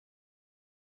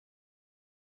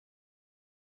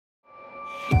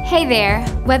Hey there!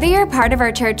 Whether you're part of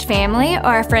our church family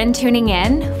or a friend tuning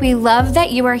in, we love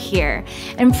that you are here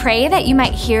and pray that you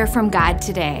might hear from God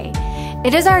today.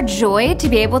 It is our joy to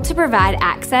be able to provide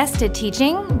access to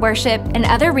teaching, worship, and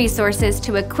other resources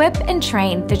to equip and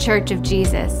train the Church of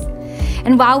Jesus.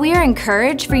 And while we are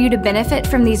encouraged for you to benefit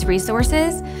from these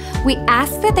resources, we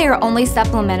ask that they are only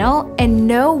supplemental and in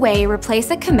no way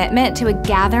replace a commitment to a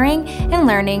gathering and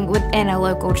learning within a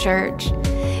local church.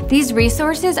 These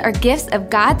resources are gifts of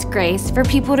God's grace for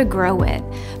people to grow with,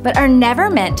 but are never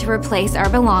meant to replace our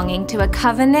belonging to a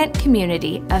covenant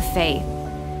community of faith.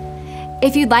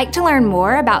 If you'd like to learn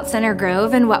more about Center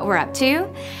Grove and what we're up to,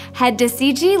 head to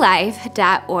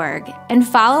cglife.org and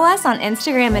follow us on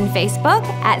Instagram and Facebook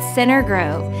at Center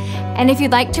Grove. And if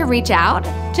you'd like to reach out,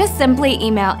 just simply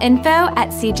email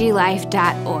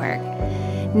info@cglife.org.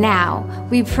 Now,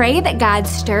 we pray that God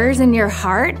stirs in your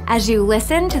heart as you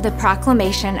listen to the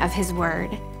proclamation of His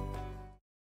Word.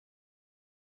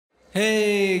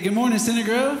 Hey, good morning, Center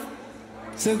Grove.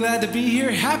 So glad to be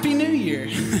here. Happy New Year.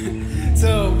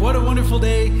 So what a wonderful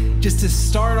day just to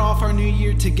start off our new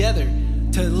year together,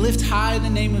 to lift high the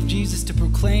name of Jesus, to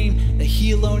proclaim that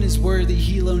He alone is worthy,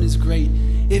 He alone is great.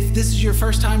 If this is your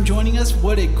first time joining us,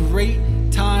 what a great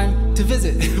time to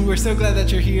visit. We're so glad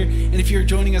that you're here. And if you're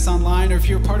joining us online, or if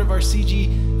you're part of our CG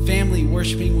family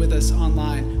worshiping with us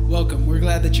online, welcome. We're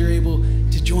glad that you're able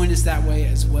to join us that way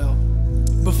as well.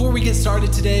 Before we get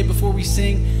started today, before we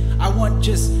sing, I want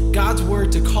just God's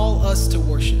word to call us to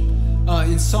worship.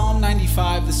 In Psalm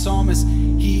 95, the psalmist,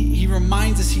 he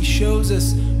reminds us, he shows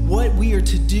us what we are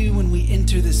to do when we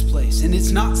enter this place. And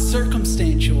it's not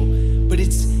circumstantial, but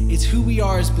it's who we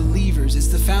are as believers. It's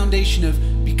the foundation of,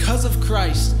 because of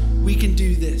Christ, we can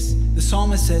do this. The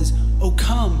psalmist says, "Oh,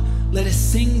 come, let us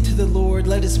sing to the Lord.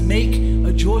 Let us make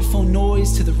a joyful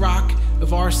noise to the rock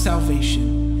of our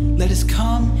salvation. Let us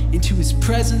come into His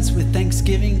presence with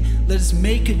thanksgiving. Let us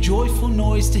make a joyful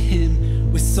noise to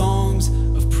Him with songs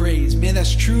of praise." Man,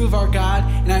 that's true of our God,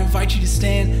 and I invite you to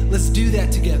stand. Let's do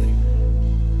that together.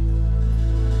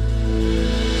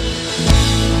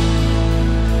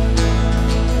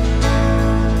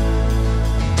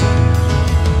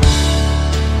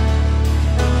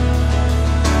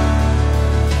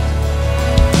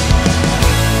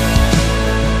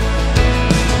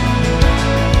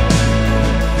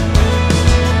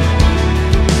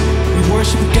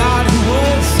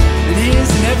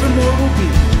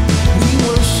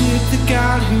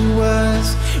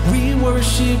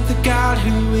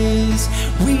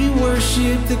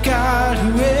 The God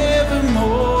who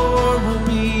evermore will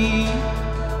be.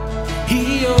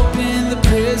 He opened the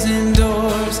prison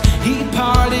doors. He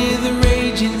parted the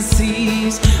raging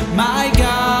seas. My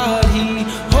God, He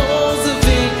holds the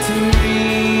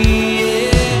victory.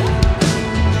 Yeah.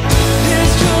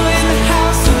 There's joy in the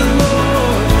house of the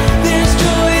Lord. There's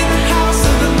joy in the house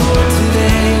of the Lord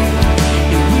today.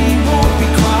 And we won't be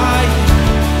quiet.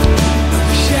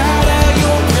 Shout out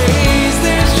your praise.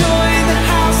 There's joy in the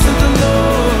house of the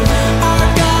Lord.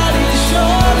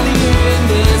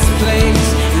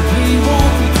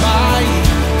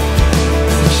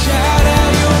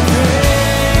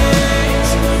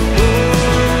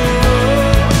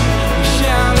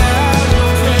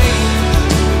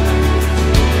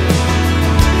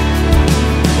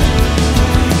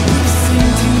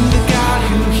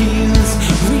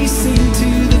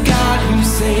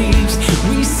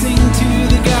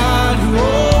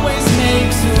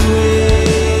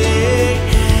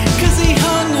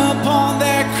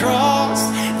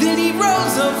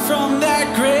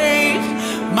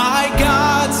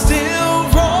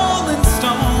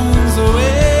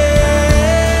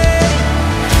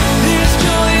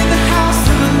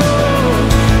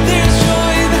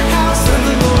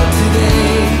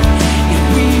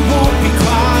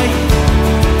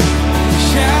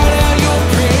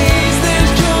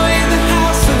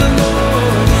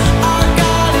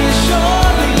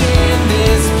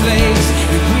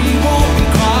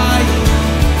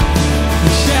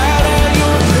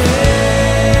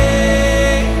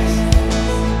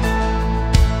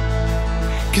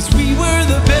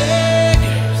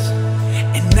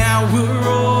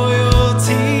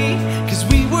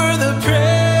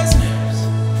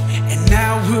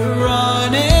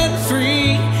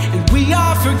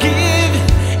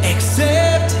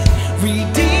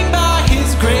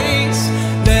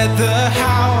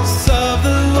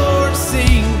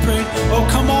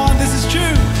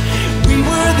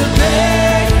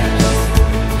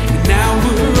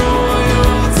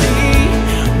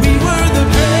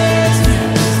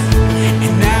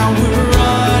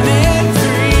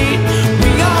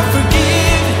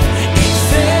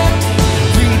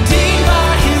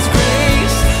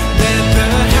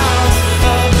 The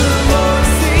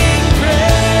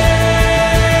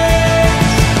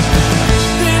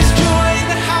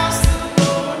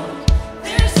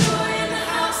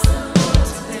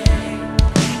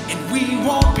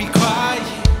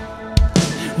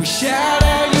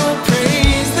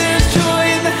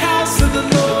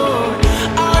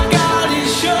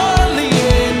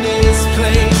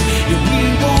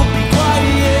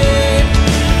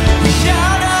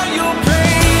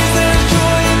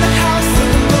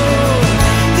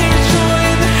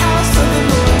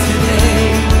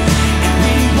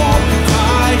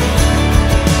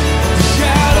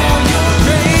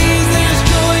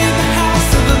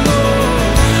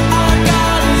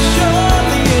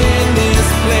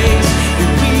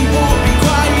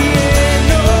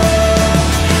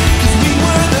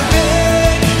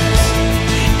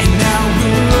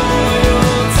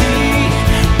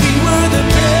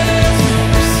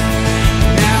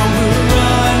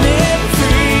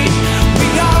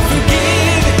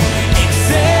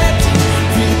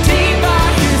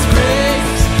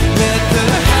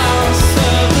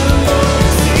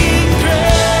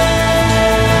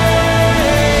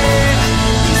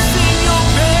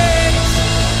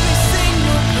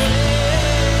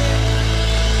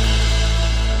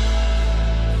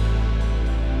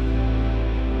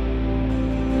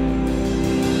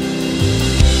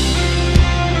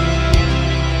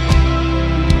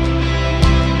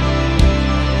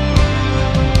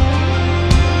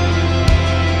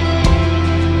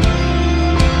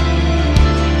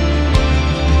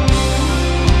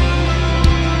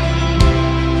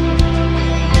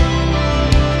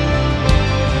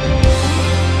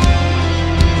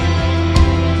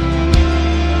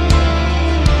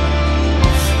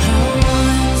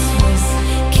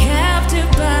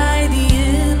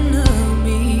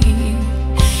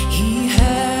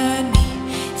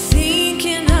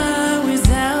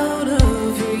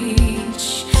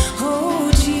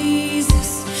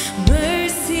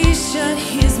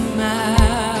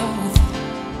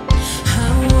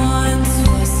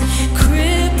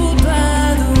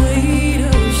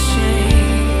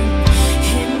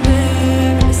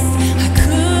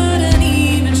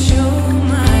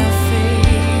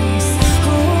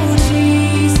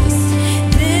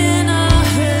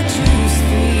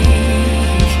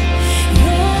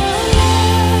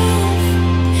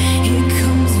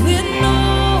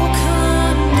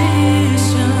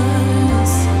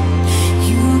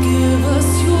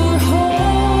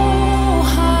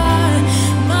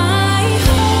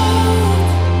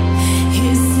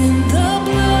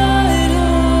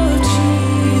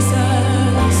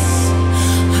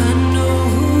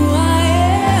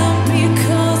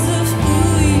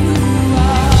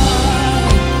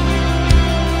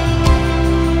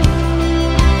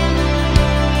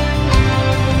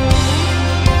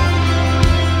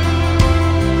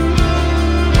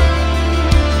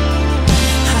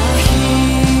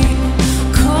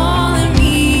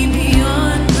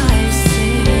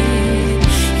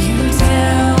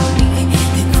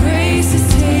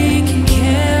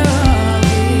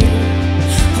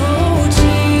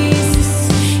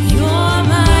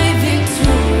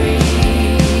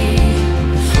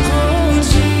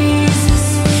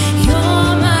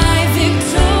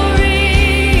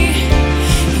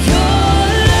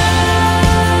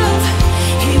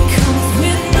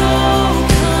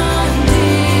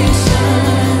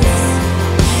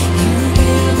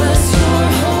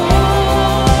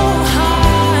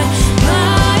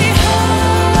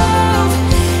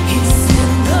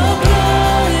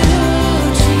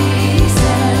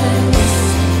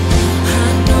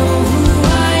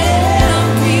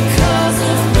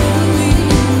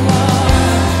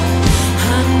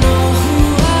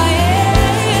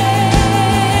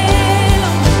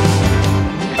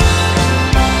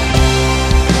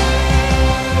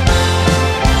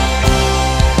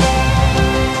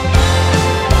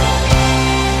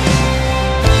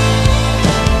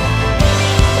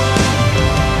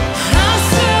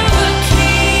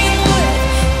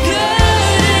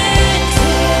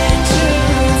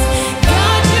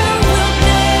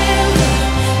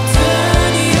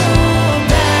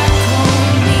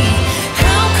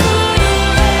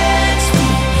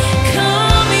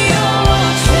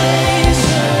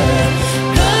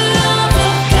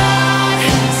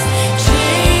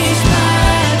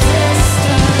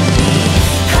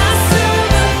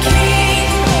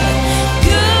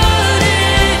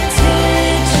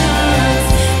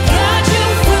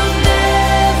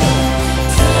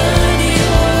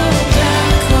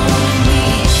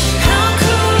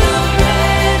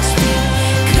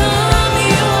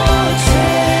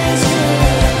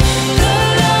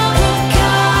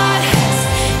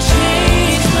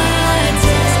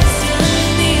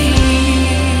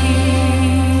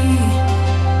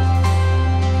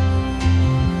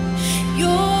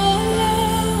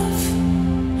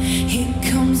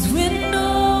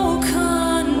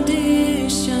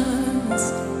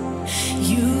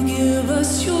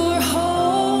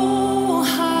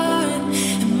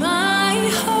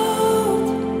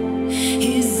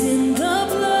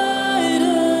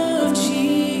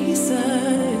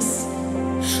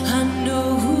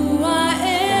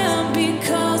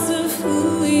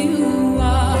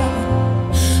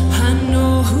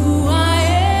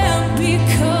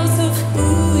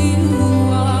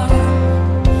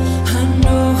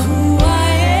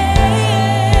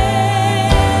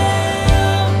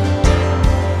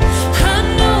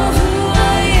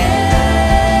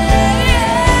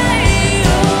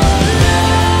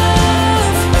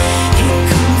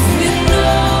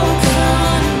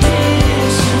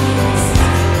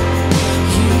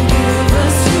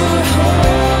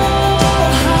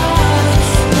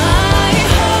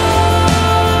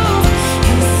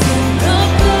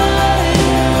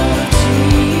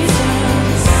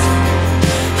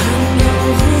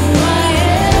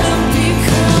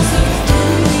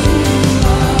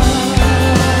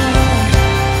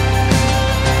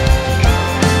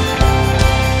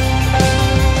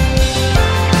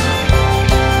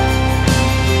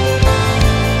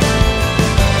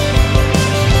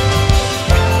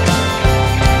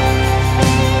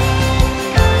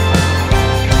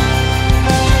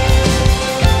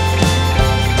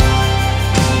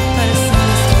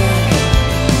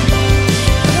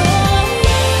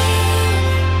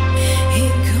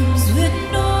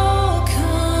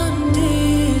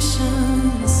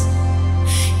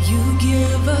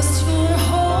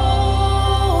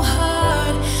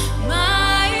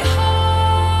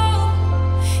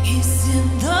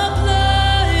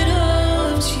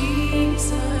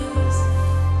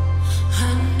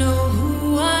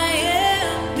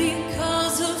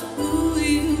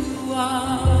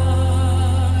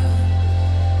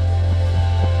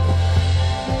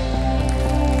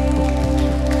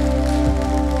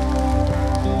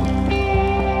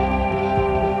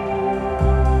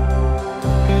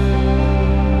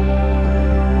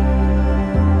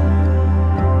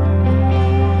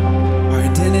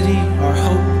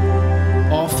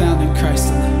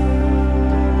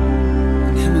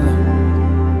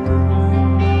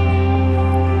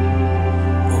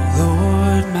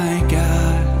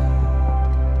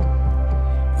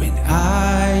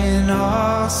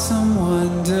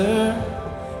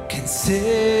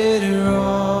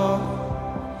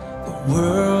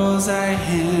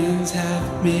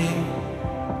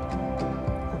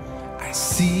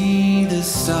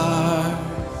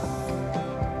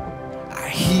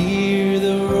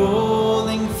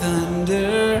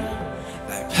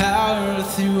power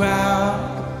throughout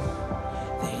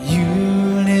the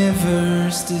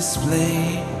universe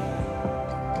display.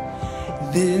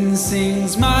 Then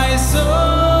sings my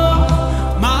soul,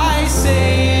 my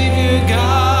Savior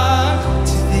God,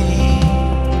 to thee.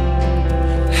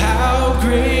 How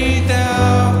great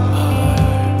thou art,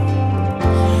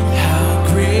 how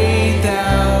great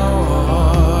thou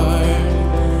art.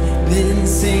 Then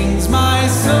sings my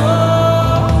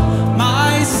soul,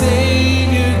 my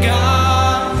Savior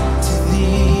God, to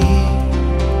thee.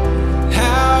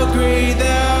 How great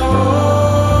thou art.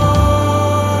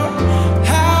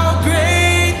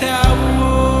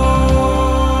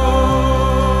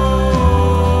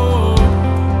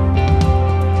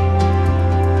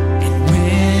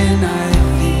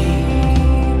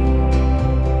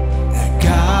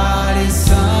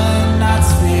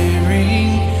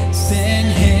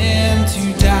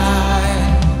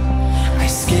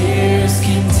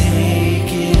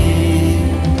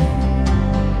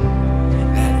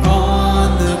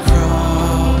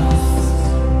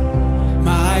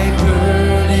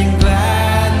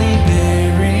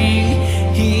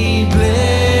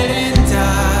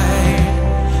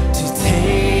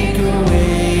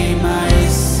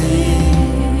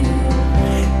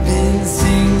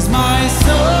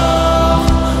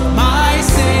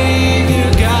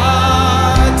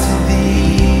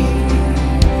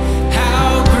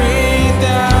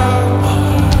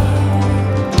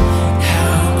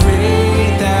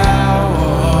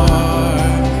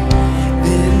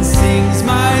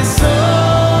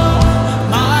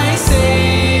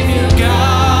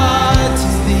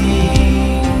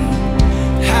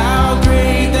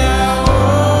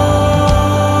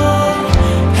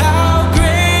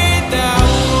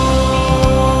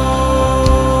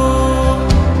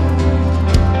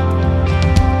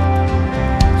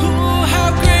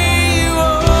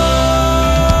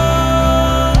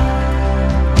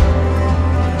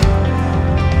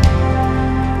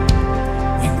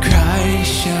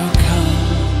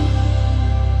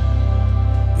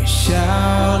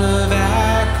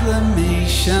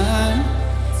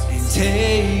 And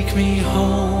take me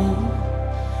home,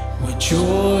 where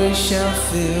joy shall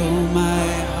fill my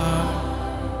heart.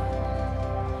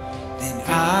 Then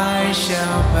I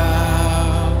shall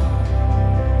bow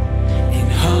in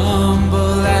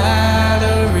humble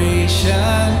adoration,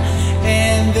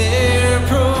 and there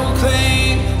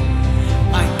proclaim,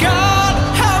 my God,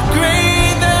 how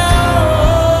great thou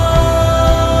art.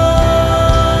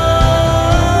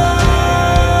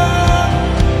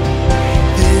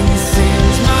 Then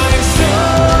sings my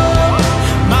soul,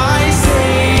 my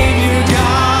Savior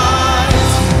God,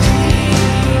 to thee.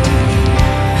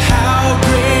 How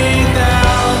great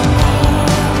thou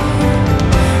art,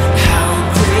 how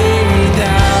great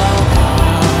thou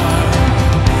art.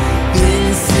 Then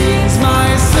sings my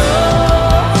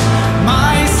soul,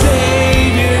 my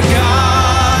Savior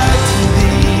God, to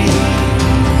thee.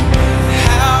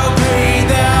 How great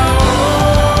thou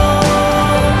art,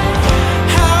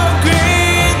 how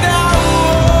great thou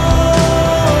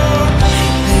art.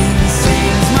 Then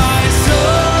sings my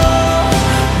soul,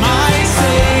 my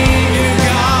Savior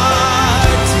God,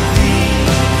 to thee.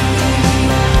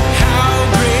 How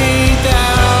great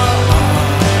thou art,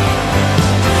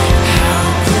 how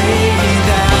great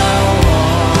thou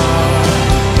art.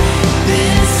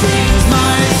 Then sings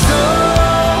my soul,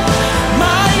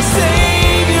 my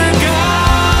Savior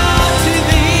God, to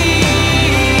thee.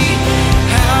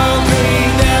 How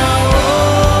great thou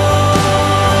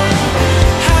art,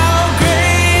 how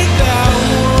great thou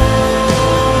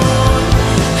art,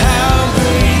 how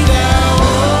great thou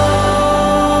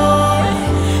art,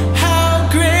 how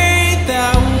great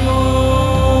thou art.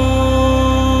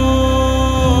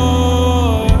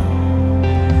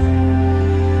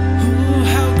 Ooh,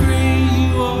 how great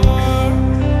you are,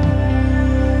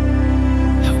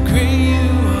 how great you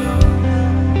are.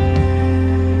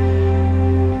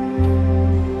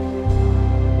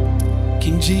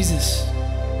 King Jesus,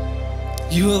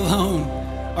 you alone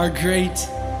are great.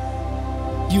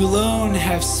 You alone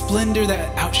have splendor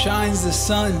that outshines the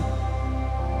sun.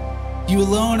 You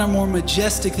alone are more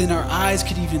majestic than our eyes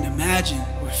could even imagine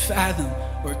or fathom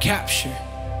or capture.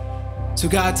 So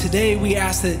God, today we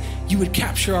ask that you would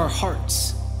capture our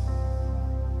hearts,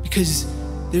 because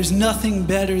there's nothing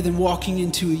better than walking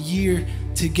into a year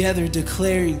together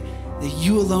declaring that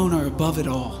you alone are above it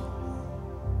all,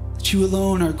 that you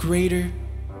alone are greater,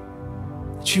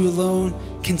 that you alone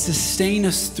can sustain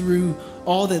us through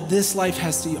all that this life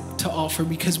has to offer,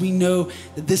 because we know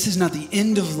that this is not the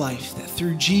end of life, that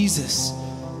through Jesus,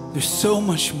 there's so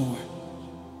much more.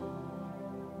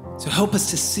 So help us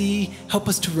to see, help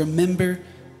us to remember,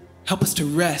 help us to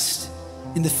rest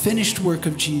in the finished work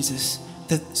of Jesus,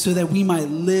 so that we might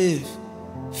live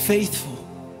faithful,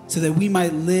 so that we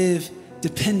might live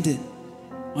dependent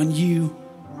on you,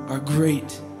 our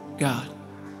great God.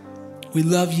 We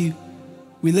love you.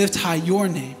 We lift high your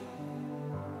name.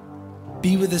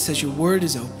 Be with us as your word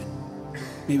is open.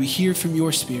 May we hear from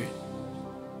your spirit.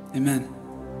 Amen.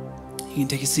 You can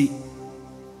take a seat.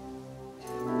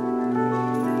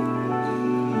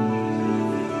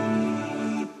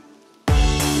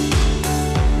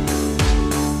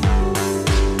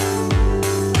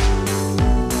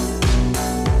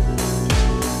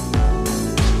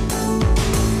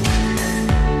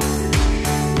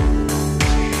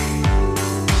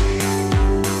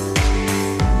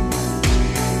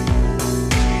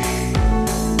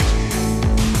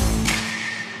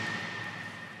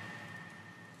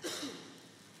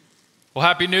 Well,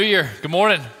 Happy New Year. Good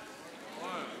morning.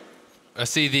 I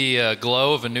see the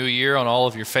glow of a new year on all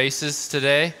of your faces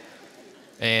today,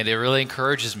 and it really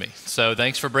encourages me. So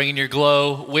thanks for bringing your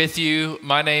glow with you.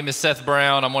 My name is Seth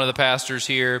Brown. I'm one of the pastors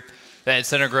here at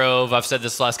Center Grove. I've said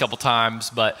this the last couple times,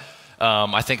 but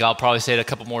I think I'll probably say it a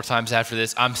couple more times after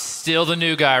this. I'm still the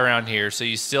new guy around here, so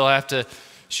you still have to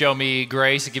show me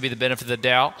grace and give me the benefit of the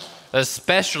doubt,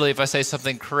 especially if I say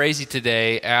something crazy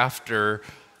today after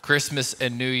Christmas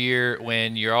and New Year,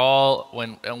 when you're all,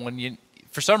 when you,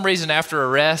 for some reason after a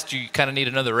rest, you kind of need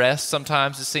another rest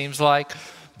sometimes, it seems like.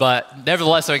 But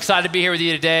nevertheless, I'm excited to be here with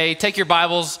you today. Take your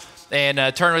Bibles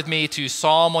and turn with me to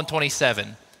Psalm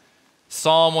 127.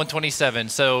 Psalm 127.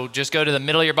 So just go to the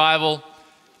middle of your Bible,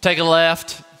 take a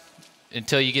left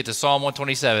until you get to Psalm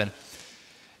 127.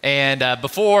 And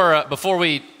before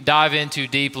we dive in too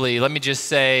deeply, let me just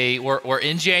say we're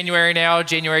in January now,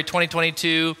 January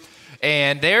 2022.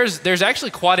 And there's actually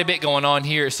quite a bit going on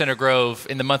here at Center Grove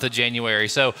in the month of January.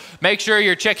 So make sure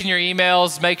you're checking your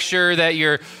emails. Make sure that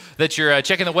you're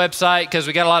checking the website, because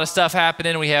we got a lot of stuff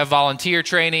happening. We have volunteer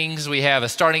trainings. We have a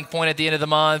starting point at the end of the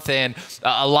month, and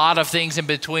a lot of things in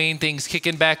between, things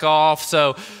kicking back off.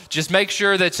 So just make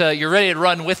sure that you're ready to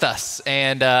run with us.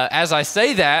 And as I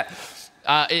say that,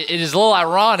 it is a little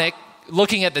ironic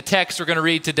looking at the text we're going to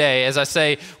read today. As I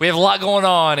say, we have a lot going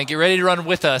on, and get ready to run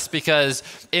with us, because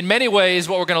in many ways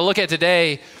what we're going to look at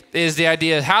today is the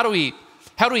idea of how do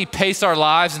we pace our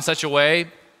lives in such a way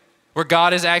where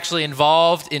God is actually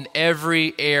involved in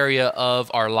every area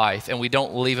of our life and we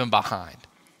don't leave him behind.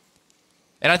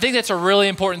 And I think that's a really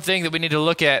important thing that we need to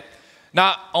look at,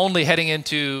 not only heading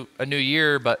into a new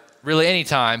year, but really any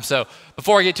time. So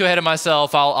before I get too ahead of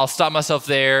myself, I'll stop myself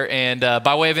there. And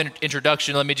by way of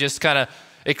introduction, let me just kind of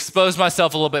expose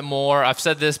myself a little bit more. I've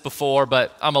said this before,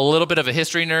 but I'm a little bit of a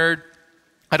history nerd.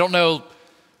 I don't know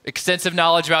extensive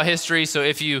knowledge about history. So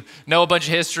if you know a bunch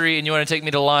of history and you want to take me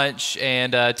to lunch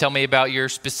and tell me about your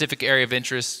specific area of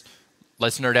interest,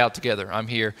 let's nerd out together. I'm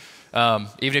here. Even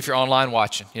if you're online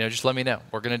watching, just let me know.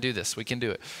 We're going to do this. We can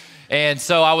do it. And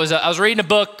so I was reading a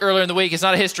book earlier in the week. It's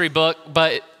not a history book,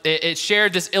 but it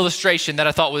shared this illustration that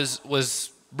I thought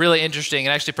was really interesting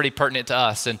and actually pretty pertinent to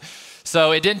us. And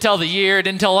so it didn't tell the year, it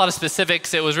didn't tell a lot of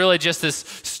specifics. It was really just this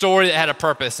story that had a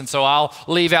purpose. And so I'll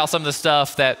leave out some of the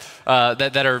stuff that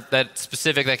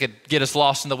specific that could get us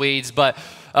lost in the weeds. But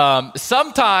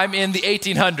sometime in the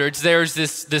 1800s, there's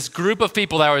this group of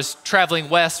people that was traveling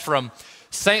west from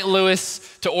St.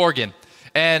 Louis to Oregon.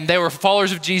 And they were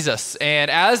followers of Jesus.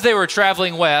 And as they were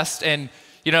traveling west, and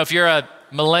if you're a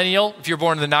millennial, if you're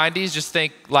born in the 90s, just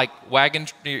think like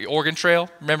Oregon Trail.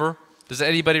 Remember? Does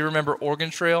anybody remember Oregon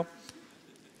Trail?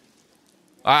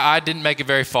 I didn't make it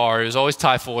very far. It was always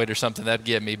typhoid or something that'd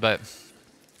get me. But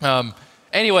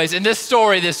anyways, in this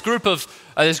story, this group of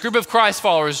Christ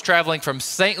followers traveling from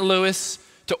St. Louis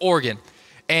to Oregon.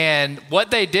 And what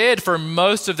they did for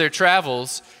most of their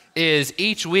travels is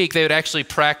each week they would actually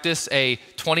practice a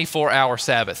 24-hour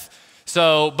Sabbath.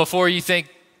 So before you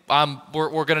think we're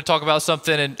going to talk about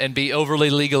something and be overly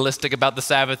legalistic about the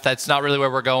Sabbath, that's not really where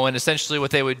we're going. Essentially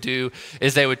what they would do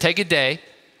is they would take a day,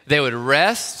 they would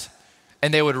rest,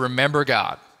 and they would remember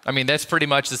God. I mean, that's pretty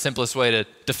much the simplest way to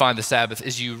define the Sabbath,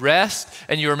 is you rest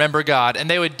and you remember God. And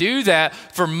they would do that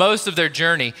for most of their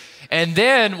journey. And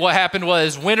then what happened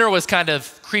was winter was kind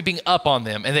of creeping up on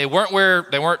them, and they weren't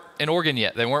in Oregon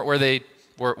yet. They weren't where they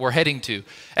were heading to.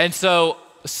 And so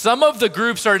some of the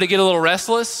group started to get a little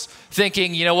restless,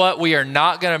 thinking, you know what, we are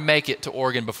not going to make it to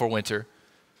Oregon before winter.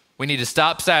 We need to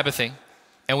stop Sabbathing,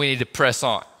 and we need to press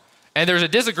on. And there's a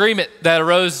disagreement that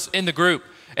arose in the group.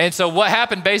 And so what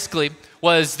happened basically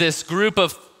was this group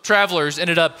of travelers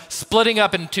ended up splitting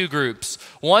up in two groups.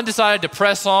 One decided to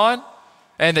press on,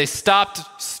 and they stopped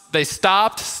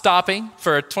stopping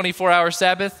for a 24-hour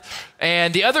Sabbath.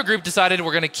 And the other group decided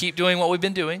we're going to keep doing what we've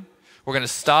been doing. We're going to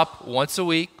stop once a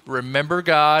week, remember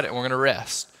God, and we're going to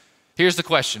rest. Here's the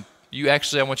question.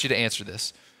 I want you to answer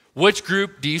this. Which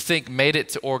group do you think made it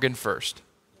to Oregon first?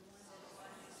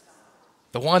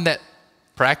 The one that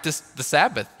practiced the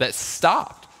Sabbath, that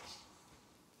stopped.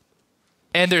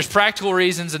 And there's practical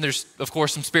reasons, and there's, of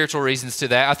course, some spiritual reasons to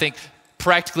that. I think,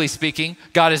 practically speaking,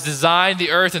 God has designed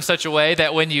the earth in such a way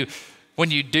that when you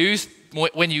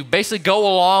basically go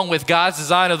along with God's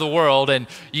design of the world and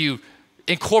you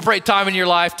incorporate time in your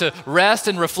life to rest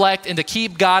and reflect and to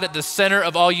keep God at the center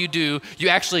of all you do, you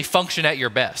actually function at your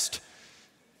best.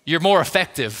 You're more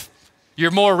effective.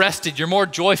 You're more rested. You're more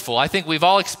joyful. I think we've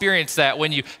all experienced that.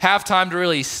 When you have time to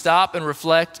really stop and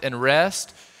reflect and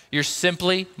rest, you're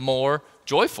simply more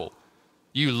joyful.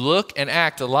 You look and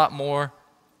act a lot more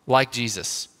like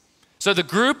Jesus. So the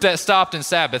group that stopped in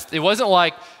Sabbath, it wasn't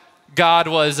like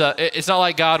it's not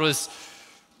like God was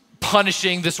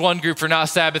punishing this one group for not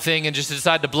Sabbathing and just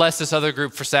decided to bless this other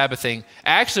group for Sabbathing.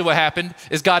 Actually, what happened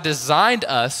is God designed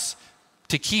us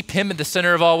to keep him at the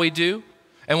center of all we do.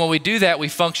 And when we do that, we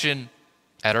function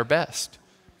at our best.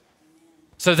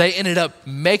 So they ended up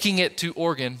making it to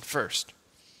Oregon first.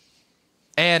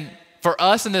 And for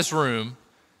us in this room,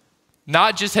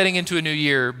 not just heading into a new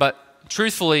year, but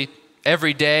truthfully,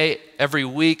 every day, every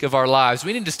week of our lives,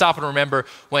 we need to stop and remember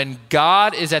when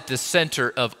God is at the center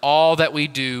of all that we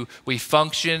do, we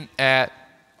function at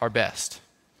our best.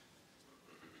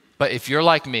 But if you're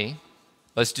like me,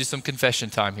 let's do some confession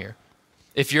time here.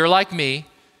 If you're like me,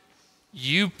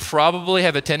 you probably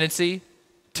have a tendency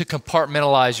to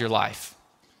compartmentalize your life.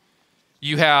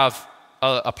 You have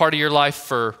a part of your life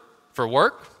for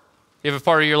work. You have a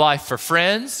part of your life for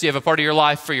friends. You have a part of your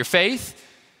life for your faith.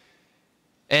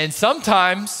 And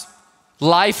sometimes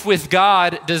life with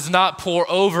God does not pour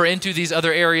over into these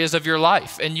other areas of your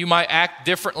life. And you might act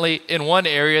differently in one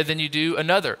area than you do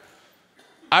another.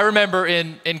 I remember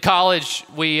in college,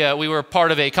 we were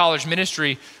part of a college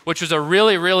ministry, which was a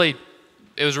really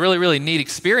neat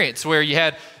experience where you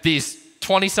had these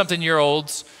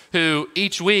 20-something-year-olds who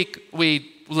each week we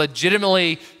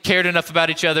legitimately cared enough about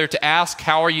each other to ask,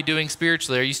 how are you doing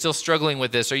spiritually? Are you still struggling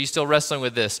with this? Are you still wrestling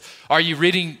with this? Are you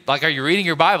reading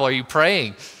your Bible? Are you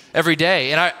praying every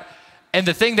day? And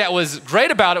the thing that was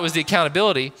great about it was the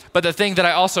accountability. But the thing that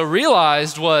I also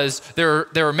realized was there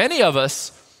were many of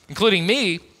us, including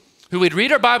me, who would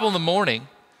read our Bible in the morning.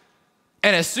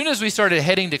 And as soon as we started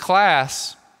heading to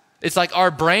class, it's like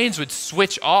our brains would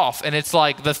switch off. And it's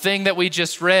like the thing that we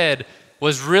just read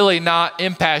was really not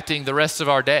impacting the rest of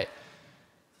our day.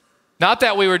 Not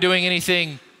that we were doing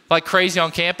anything like crazy on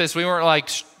campus. We weren't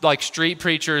like street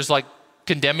preachers, like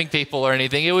condemning people or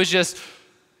anything. It was just,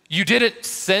 you didn't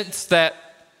sense the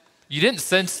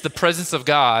presence of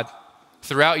God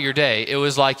throughout your day. It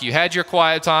was like you had your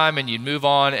quiet time and you'd move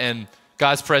on and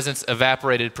God's presence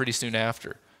evaporated pretty soon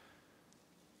after.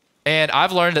 And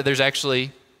I've learned that there's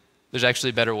actually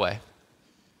a better way.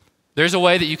 There's a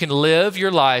way that you can live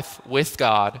your life with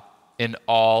God in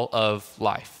all of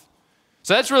life.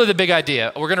 So that's really the big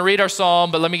idea. We're going to read our psalm,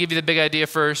 but let me give you the big idea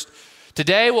first.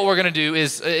 Today, what we're going to do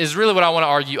is really what I want to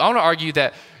argue. I want to argue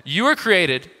that you were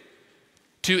created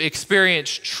to experience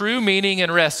true meaning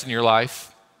and rest in your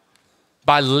life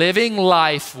by living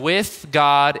life with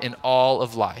God in all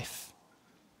of life.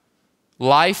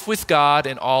 Life with God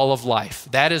in all of life.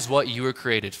 That is what you were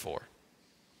created for.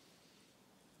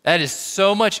 That is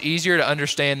so much easier to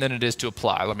understand than it is to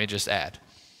apply, let me just add.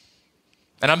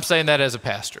 And I'm saying that as a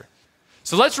pastor.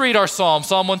 So let's read our psalm,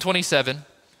 Psalm 127.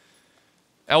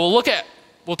 And we'll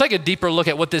take a deeper look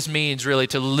at what this means really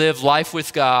to live life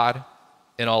with God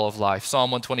in all of life. Psalm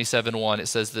 127:1, it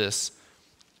says this: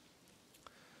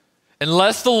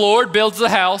 "Unless the Lord builds the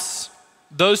house,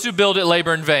 those who build it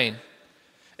labor in vain.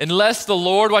 Unless the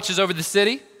Lord watches over the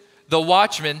city, the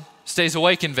watchman stays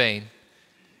awake in vain.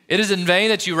 It is in vain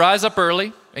that you rise up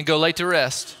early and go late to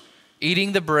rest,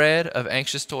 eating the bread of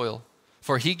anxious toil,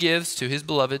 for he gives to his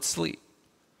beloved sleep.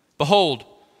 Behold,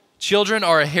 children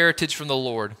are a heritage from the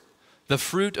Lord, the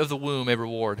fruit of the womb a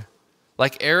reward.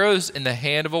 Like arrows in the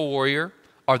hand of a warrior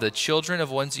are the children of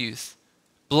one's youth.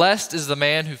 Blessed is the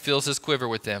man who fills his quiver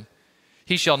with them.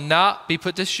 He shall not be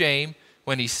put to shame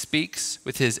when he speaks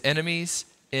with his enemies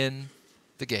in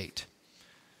the gate."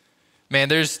 Man,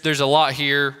 there's a lot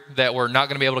here that we're not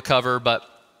going to be able to cover, but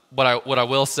what I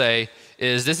will say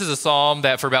is this is a psalm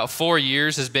that for about 4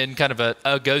 years has been kind of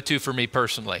a go-to for me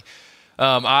personally.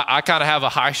 I kind of have a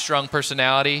high-strung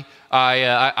personality.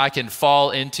 I can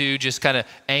fall into just kind of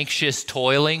anxious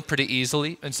toiling pretty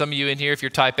easily. And some of you in here, if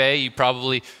you're type A, you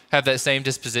probably have that same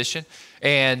disposition.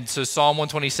 And so Psalm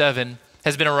 127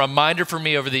 has been a reminder for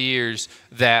me over the years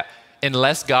that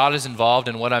unless God is involved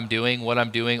in what I'm doing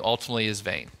ultimately is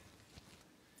vain.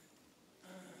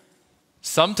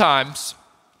 Sometimes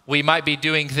we might be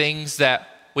doing things that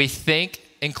we think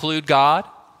include God,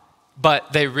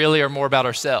 but they really are more about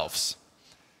ourselves.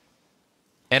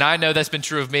 And I know that's been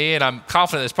true of me, and I'm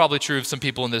confident it's probably true of some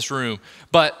people in this room.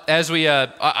 But as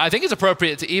I think it's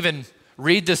appropriate to even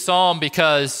read this psalm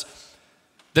because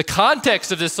the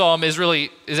context of this psalm is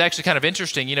actually kind of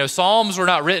interesting. You know, psalms were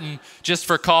not written just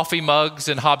for coffee mugs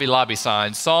and Hobby Lobby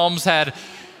signs. Psalms had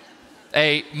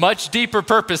a much deeper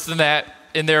purpose than that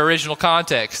in their original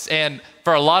context. And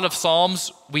for a lot of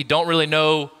psalms, we don't really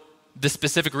know the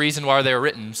specific reason why they were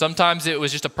written. Sometimes it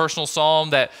was just a personal psalm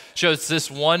that shows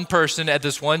this one person at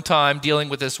this one time dealing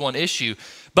with this one issue.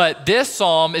 But this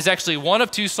psalm is actually one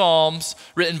of two psalms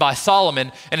written by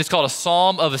Solomon, and it's called a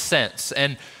psalm of ascents.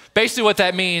 And basically what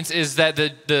that means is that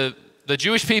the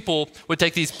Jewish people would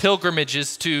take these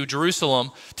pilgrimages to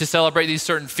Jerusalem to celebrate these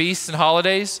certain feasts and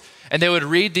holidays, and they would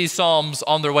read these psalms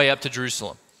on their way up to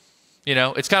Jerusalem. You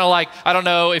know, it's kind of like, I don't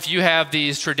know if you have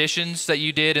these traditions that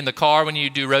you did in the car when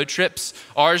you do road trips.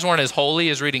 Ours weren't as holy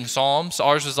as reading psalms.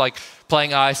 Ours was like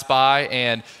playing I Spy,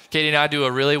 and Katie and I do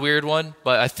a really weird one,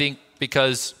 but I think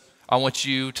because I want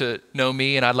you to know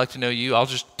me and I'd like to know you, I'll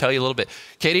just tell you a little bit.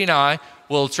 Katie and I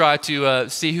will try to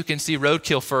see who can see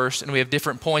roadkill first, and we have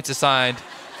different points assigned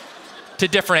to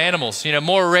different animals. You know,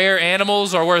 more rare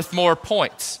animals are worth more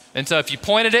points. And so if you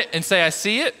point at it and say, I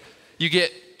see it, you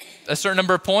get a certain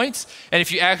number of points. And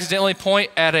if you accidentally point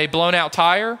at a blown out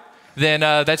tire, then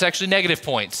that's actually negative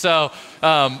points. So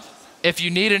if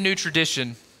you need a new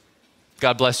tradition,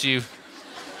 God bless you.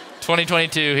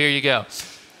 2022, here you go.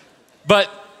 But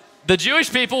the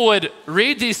Jewish people would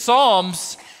read these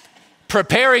psalms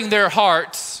preparing their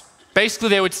hearts. Basically,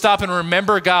 they would stop and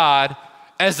remember God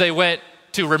as they went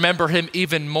to remember him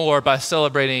even more by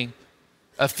celebrating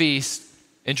a feast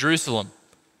in Jerusalem.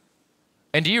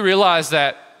 And do you realize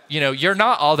that, you know, you're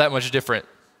not all that much different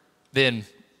than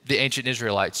the ancient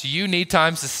Israelites? You need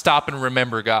times to stop and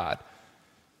remember God.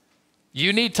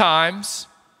 You need times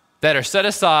that are set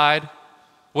aside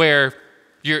where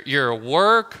your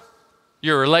work,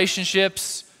 your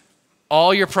relationships,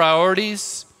 all your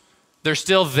priorities, they're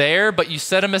still there, but you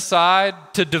set them aside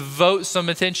to devote some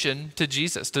attention to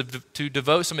Jesus, to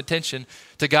devote some attention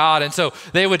to God. And so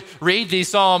they would read these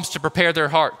psalms to prepare their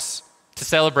hearts to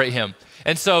celebrate him.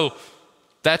 And so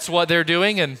that's what they're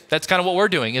doing, and that's kind of what we're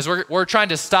doing, is we're trying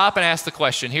to stop and ask the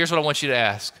question. Here's what I want you to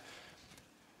ask.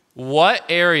 What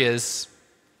areas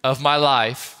of my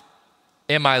life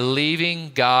am I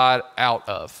leaving God out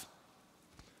of?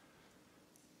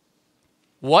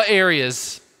 What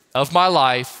areas of my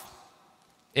life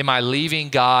am I leaving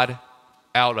God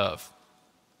out of?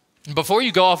 And before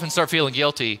you go off and start feeling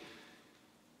guilty,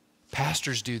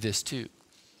 pastors do this too.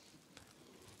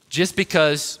 Just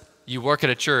because you work at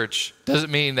a church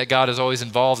doesn't mean that God is always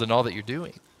involved in all that you're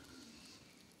doing.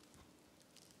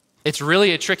 It's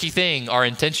really a tricky thing, our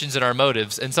intentions and our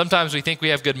motives. And sometimes we think we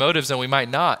have good motives and we might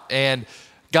not. And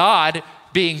God,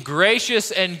 being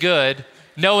gracious and good,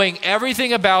 knowing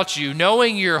everything about you,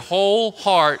 knowing your whole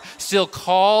heart, still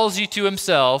calls you to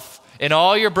himself in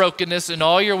all your brokenness, in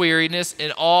all your weariness,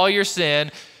 in all your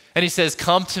sin. And he says,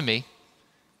 come to me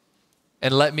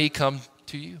and let me come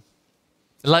to you.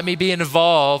 Let me be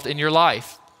involved in your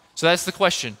life. So that's the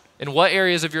question. In what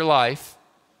areas of your life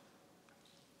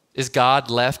is God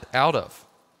left out of?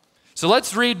 So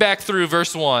let's read back through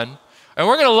verse 1, and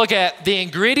we're going to look at the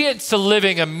ingredients to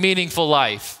living a meaningful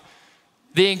life.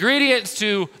 The ingredients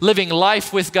to living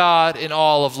life with God in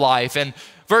all of life. And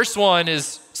verse 1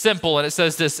 is simple, and it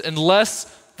says this: unless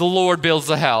the Lord builds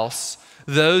the house,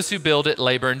 those who build it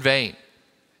labor in vain.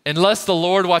 Unless the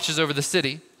Lord watches over the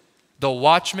city, the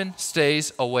watchman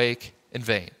stays awake in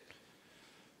vain.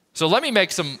 So let me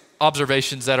make some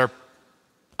observations that are,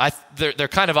 they're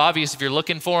kind of obvious if you're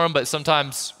looking for them, but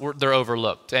sometimes they're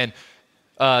overlooked. And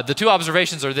the two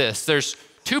observations are this: there's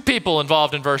two people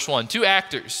involved in verse 1, two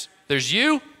actors. There's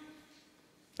you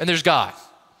and there's God.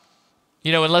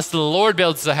 You know, unless the Lord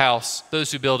builds the house,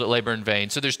 those who build it labor in vain.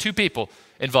 So there's two people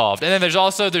involved. And then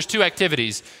there's two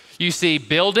activities. You see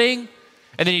building,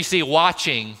 and then you see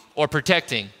watching or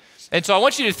protecting. And so I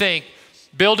want you to think,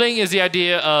 building is the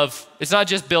idea of, it's not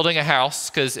just building a house,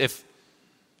 because if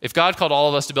God called all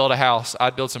of us to build a house,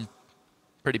 I'd build some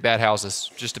pretty bad houses,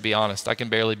 just to be honest. I can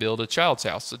barely build a child's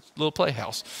house, a little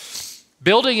playhouse.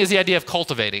 Building is the idea of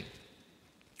cultivating.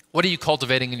 What are you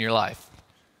cultivating in your life?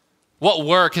 What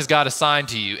work has God assigned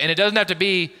to you? And it doesn't have to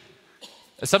be,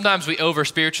 sometimes we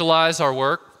over-spiritualize our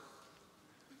work.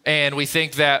 And we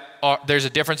think that there's a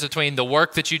difference between the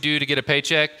work that you do to get a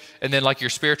paycheck and then like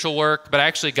your spiritual work. But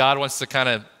actually God wants to kind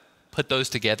of put those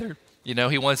together. You know,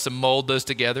 he wants to mold those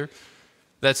together.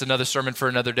 That's another sermon for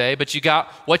another day. But you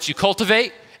got what you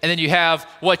cultivate and then you have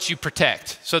what you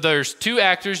protect. So there's two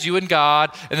actors, you and God,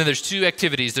 and then there's two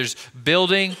activities. There's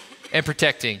building and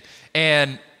protecting.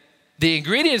 And the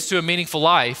ingredients to a meaningful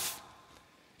life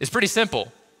is pretty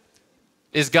simple.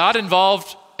 Is God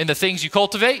involved in the things you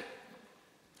cultivate?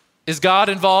 Is God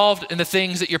involved in the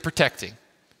things that you're protecting?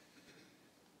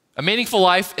 A meaningful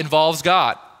life involves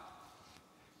God.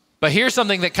 But here's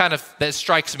something that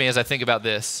strikes me as I think about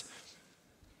this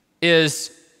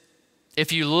is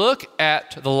if you look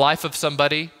at the life of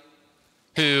somebody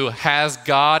who has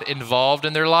God involved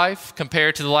in their life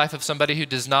compared to the life of somebody who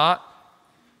does not,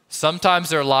 sometimes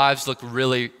their lives look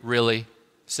really, really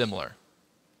similar.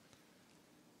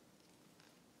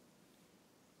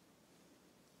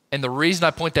 And the reason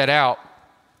I point that out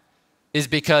is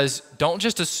because don't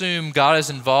just assume God is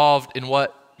involved in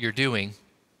what you're doing.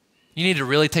 You need to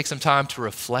really take some time to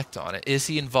reflect on it. Is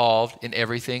he involved in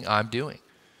everything I'm doing?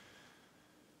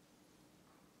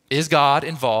 Is God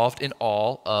involved in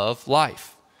all of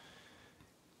life?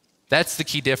 That's the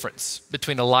key difference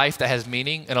between a life that has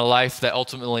meaning and a life that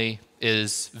ultimately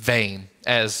is vain,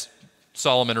 as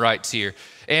Solomon writes here.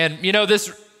 And you know, this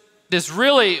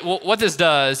really, what this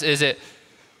does is it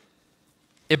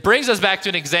brings us back to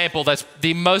an example that's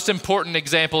the most important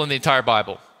example in the entire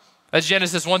Bible. That's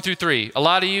Genesis 1-3. A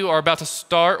lot of you are about to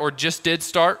start or just did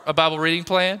start a Bible reading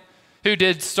plan. Who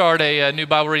did start a new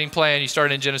Bible reading plan? You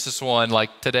started in Genesis 1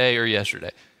 like today or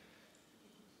yesterday.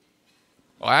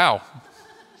 Wow.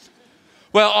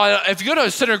 Well, if you go to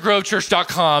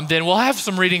centergrovechurch.com, then we'll have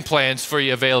some reading plans for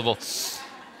you available.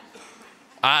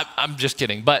 I'm just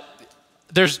kidding. But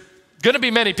there's going to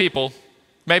be many people.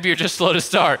 Maybe you're just slow to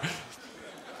start.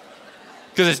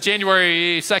 Because it's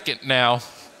January 2nd now.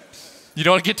 You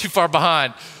don't want to get too far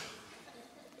behind.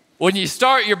 When you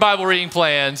start your Bible reading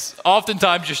plans,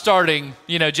 oftentimes you're starting,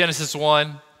 Genesis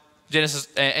 1,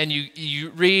 and you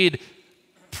read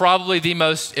probably the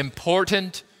most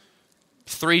important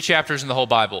 3 chapters in the whole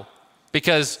Bible.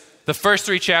 Because the first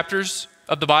 3 chapters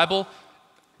of the Bible,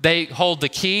 they hold the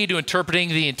key to interpreting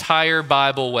the entire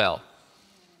Bible well.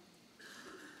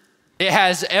 It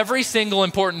has every single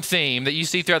important theme that you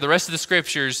see throughout the rest of the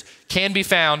scriptures can be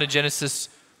found in Genesis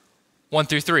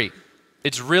 1-3.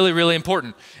 It's really, really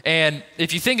important. And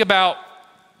if you think about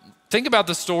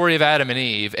the story of Adam and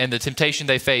Eve and the temptation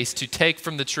they faced to take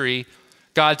from the tree,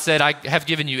 God said, I have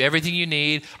given you everything you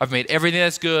need. I've made everything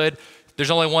that's good. There's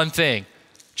only one thing.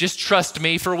 Just trust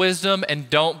me for wisdom and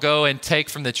don't go and take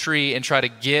from the tree and try to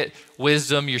get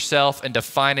wisdom yourself and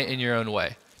define it in your own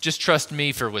way. Just trust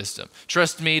me for wisdom.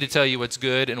 Trust me to tell you what's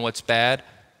good and what's bad,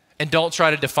 and don't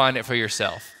try to define it for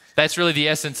yourself. That's really the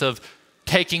essence of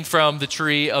taking from the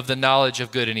tree of the knowledge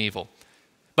of good and evil.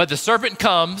 But the serpent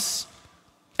comes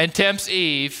and tempts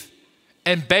Eve,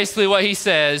 and basically what he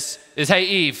says is, hey,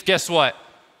 Eve, guess what?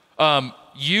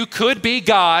 You could be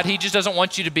God. He just doesn't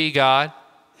want you to be God,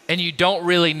 and you don't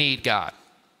really need God.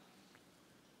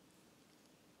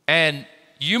 And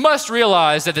you must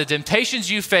realize that the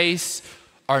temptations you face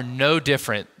are no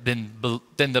different than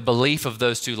the belief of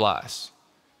those 2 lies.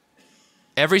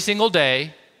 Every single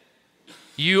day,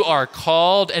 you are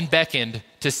called and beckoned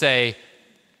to say,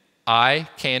 I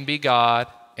can be God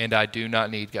and I do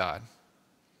not need God.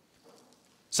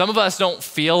 Some of us don't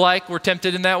feel like we're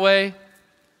tempted in that way,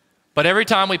 but every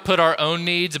time we put our own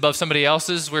needs above somebody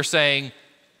else's, we're saying,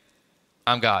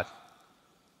 I'm God.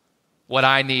 What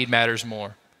I need matters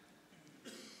more.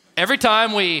 Every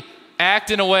time we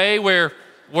act in a way where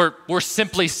we're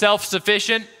simply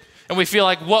self-sufficient and we feel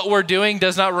like what we're doing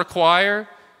does not require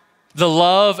the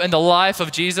love and the life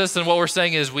of Jesus, and what we're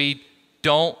saying is we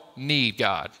don't need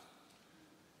God.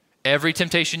 Every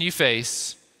temptation you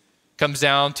face comes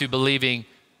down to believing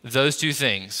those 2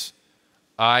 things.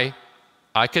 I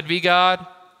could be God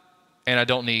and I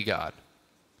don't need God.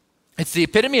 It's the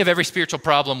epitome of every spiritual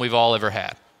problem we've all ever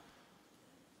had.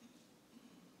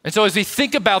 And so as we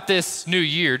think about this new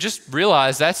year, just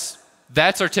realize that's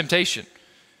our temptation.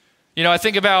 I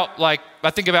think about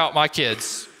my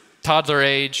kids, toddler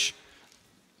age.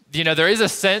 There is a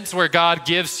sense where God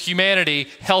gives humanity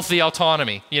healthy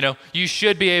autonomy. You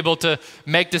should be able to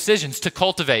make decisions, to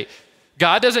cultivate.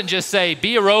 God doesn't just say,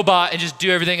 be a robot and just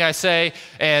do everything I say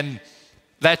and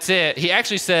that's it. He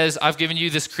actually says, I've given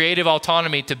you this creative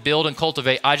autonomy to build and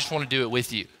cultivate. I just want to do it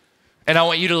with you. And I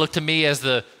want you to look to me as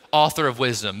the author of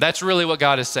wisdom. That's really what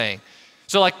God is saying.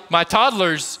 So like my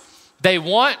toddlers, they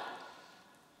want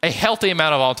a healthy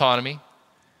amount of autonomy,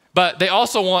 But they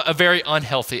also want a very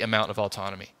unhealthy amount of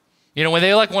autonomy. You know, when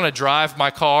they want to drive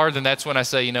my car, then that's when I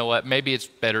say, you know what, maybe it's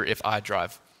better if I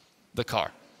drive the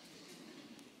car.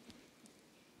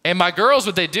 And my girls,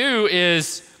 what they do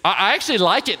is, I actually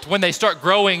like it when they start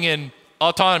growing in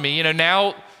autonomy. You know,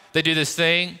 now they do this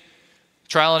thing,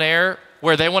 trial and error,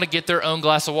 where they want to get their own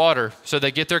glass of water. So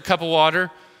they get their cup of water.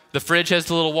 The fridge has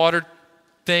the little water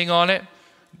thing on it.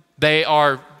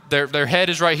 Their head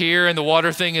is right here and the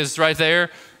water thing is right there.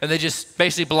 And they just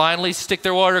basically blindly stick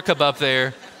their water cup up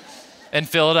there and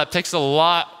fill it up. Takes a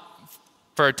lot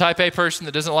for a type A person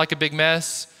that doesn't like a big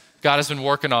mess. God has been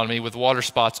working on me with water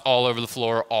spots all over the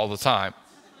floor all the time.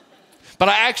 But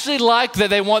I actually like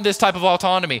that they want this type of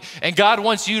autonomy. And God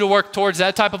wants you to work towards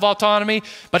that type of autonomy,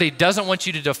 but he doesn't want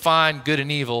you to define good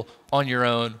and evil on your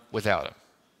own without him.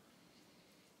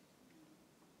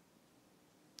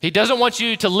 He doesn't want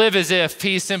you to live as if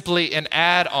he's simply an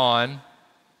add-on.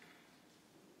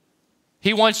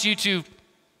 He wants you to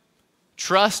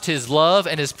trust his love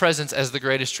and his presence as the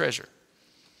greatest treasure.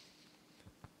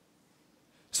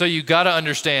 So you got to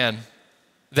understand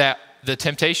that the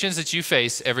temptations that you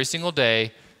face every single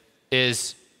day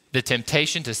is the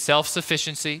temptation to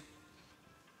self-sufficiency,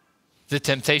 the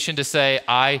temptation to say,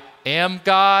 I am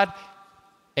God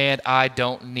and I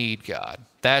don't need God.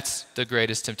 That's the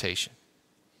greatest temptation.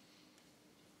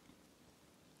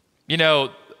 You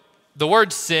know, the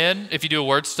word sin, if you do a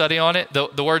word study on it,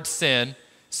 the word sin,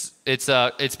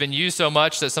 it's been used so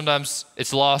much that sometimes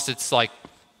it's lost its like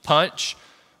punch,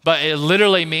 but it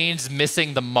literally means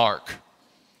missing the mark.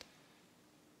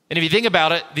 And if you think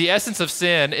about it, the essence of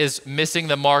sin is missing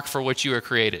the mark for which you were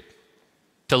created,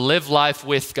 to live life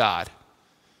with God.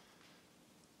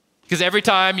 Because every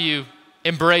time you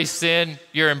embrace sin,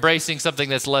 you're embracing something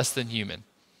that's less than human.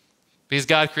 Because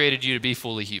God created you to be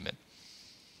fully human.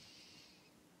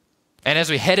 And as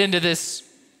we head into this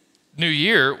new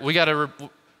year, we got to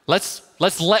let's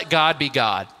let God be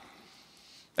God.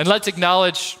 And let's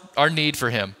acknowledge our need for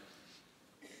him.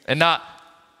 And not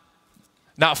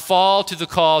fall to the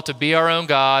call to be our own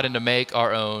God and to make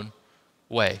our own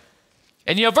way.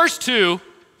 And you know, verse 2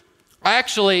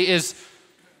 actually is,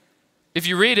 if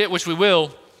you read it, which we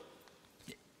will,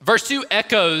 verse 2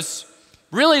 echoes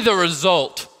really the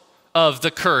result of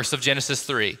the curse of Genesis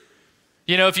 3.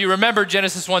 You know, if you remember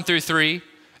Genesis 1 through 3,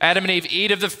 Adam and Eve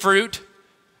eat of the fruit.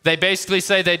 They basically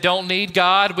say they don't need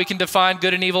God. We can define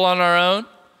good and evil on our own.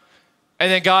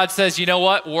 And then God says, you know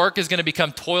what? Work is going to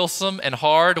become toilsome and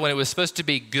hard when it was supposed to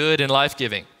be good and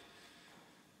life-giving.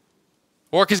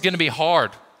 Work is going to be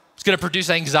hard. It's going to produce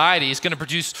anxiety. It's going to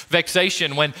produce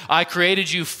vexation when I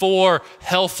created you for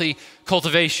healthy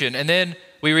cultivation. And then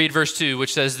we read verse 2,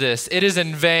 which says this, it is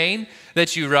in vain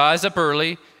that you rise up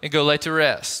early and go late to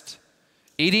rest,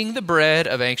 eating the bread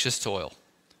of anxious toil,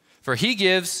 for he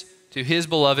gives to his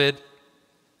beloved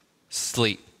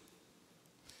sleep.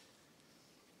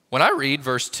 When I read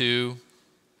verse 2,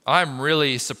 I'm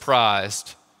really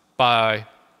surprised by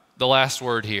the last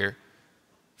word here.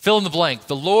 Fill in the blank.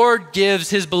 The Lord gives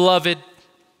his beloved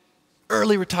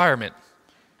early retirement.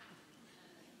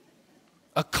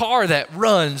 A car that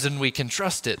runs and we can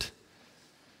trust it.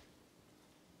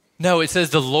 No, it says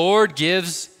the Lord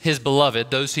gives his beloved,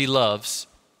 those he loves,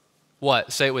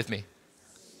 what? Say it with me.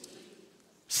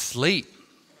 Sleep.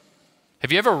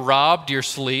 Have you ever robbed your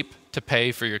sleep to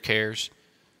pay for your cares?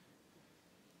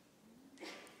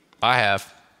 I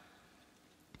have.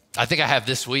 I think I have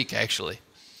this week, actually.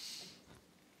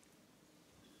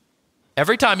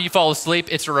 Every time you fall asleep,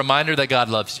 it's a reminder that God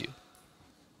loves you.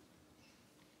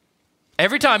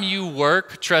 Every time you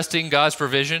work trusting God's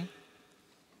provision,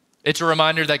 it's a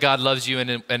reminder that God loves you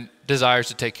and desires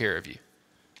to take care of you.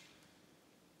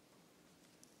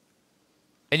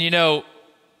 And you know,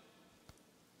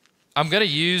 I'm going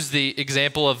to use the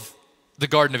example of the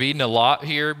Garden of Eden a lot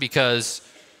here because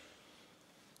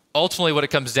ultimately what it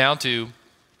comes down to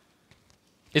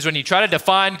is when you try to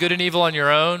define good and evil on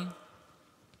your own,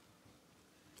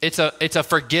 it's a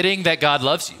forgetting that God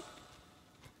loves you.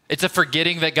 It's a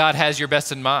forgetting that God has your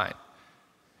best in mind.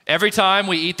 Every time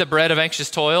we eat the bread of anxious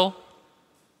toil,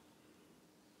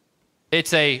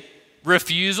 it's a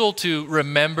refusal to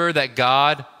remember that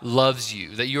God loves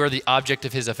you, that you are the object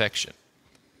of his affection.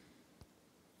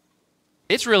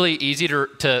 It's really easy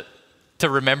to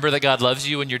remember that God loves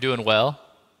you when you're doing well.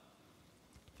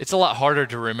 It's a lot harder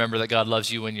to remember that God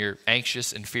loves you when you're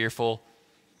anxious and fearful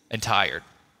and tired.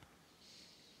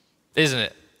 Isn't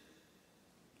it?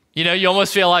 You know, you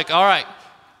almost feel like, all right,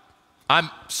 I'm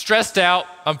stressed out,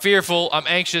 I'm fearful, I'm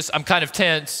anxious, I'm kind of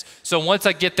tense. So once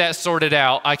I get that sorted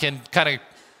out, I can kind of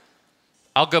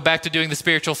I'll go back to doing the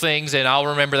spiritual things and I'll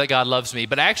remember that God loves me.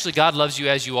 But actually, God loves you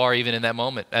as you are even in that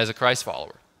moment as a Christ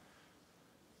follower.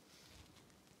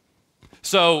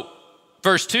 So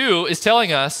verse 2 is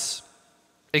telling us,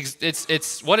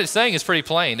 it's what it's saying is pretty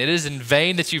plain. It is in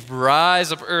vain that you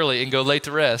rise up early and go late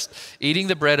to rest, eating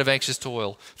the bread of anxious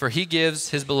toil, for he gives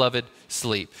his beloved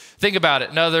sleep. Think about it.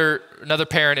 Another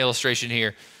parent illustration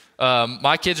here.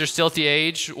 My kids are still at the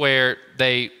age where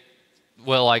they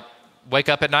will like wake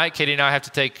up at night. Katie and I have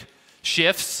to take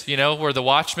shifts, we're the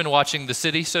watchmen watching the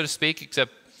city, so to speak,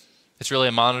 except it's really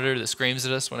a monitor that screams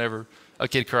at us whenever a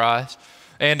kid cries.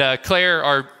 And Claire,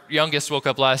 our youngest, woke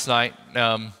up last night,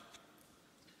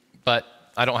 but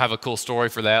I don't have a cool story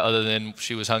for that other than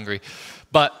she was hungry.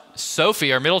 But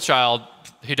Sophie, our middle child,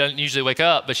 who doesn't usually wake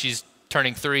up, but she's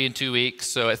turning 3 in 2 weeks,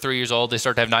 so at 3 years old, they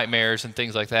start to have nightmares and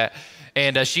things like that.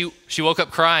 And she woke up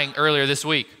crying earlier this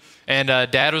week, and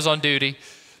Dad was on duty,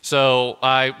 so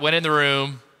I went in the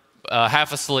room,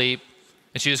 half asleep,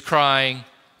 and she was crying, and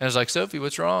I was like, Sophie,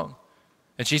 what's wrong?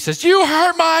 And she says, you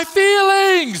hurt my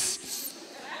feelings.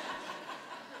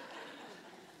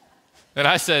 And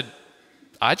I said,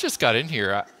 I just got in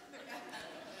here.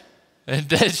 And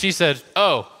then she said,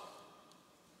 oh.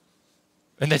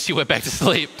 And then she went back to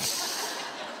sleep.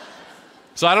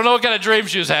 So I don't know what kind of dream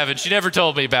she was having. She never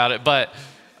told me about it, but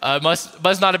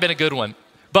must not have been a good one.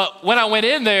 But when I went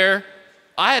in there,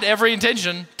 I had every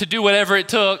intention to do whatever it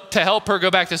took to help her go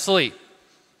back to sleep.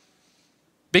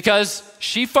 Because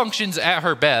she functions at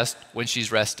her best when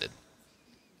she's rested.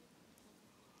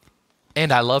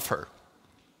 And I love her.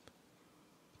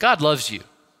 God loves you.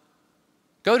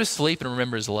 Go to sleep and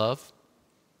remember his love.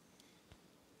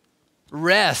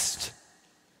 Rest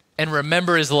and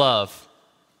remember his love.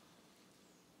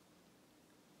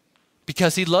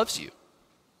 Because he loves you.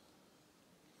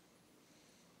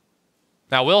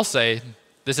 Now, I will say,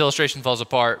 this illustration falls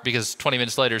apart because 20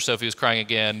 minutes later, Sophie was crying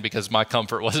again because my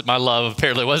love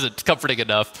apparently wasn't comforting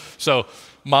enough. So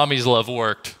mommy's love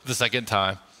worked the second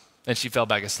time, and she fell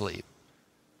back asleep.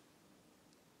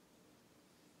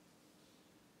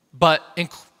 But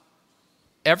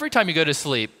every time you go to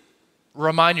sleep,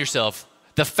 remind yourself,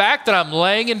 the fact that I'm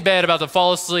laying in bed about to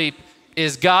fall asleep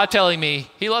is God telling me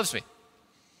he loves me.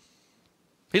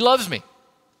 He loves me.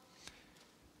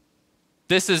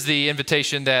 This is the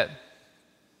invitation that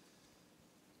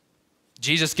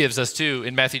Jesus gives us too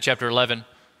in Matthew chapter 11,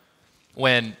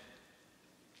 when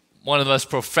one of the most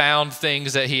profound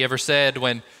things that he ever said,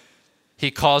 when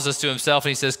he calls us to himself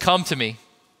and he says, come to me,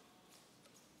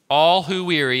 all who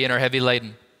weary and are heavy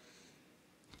laden,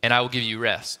 and I will give you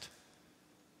rest.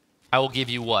 I will give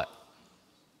you what?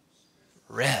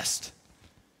 Rest.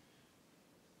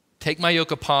 Take my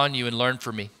yoke upon you and learn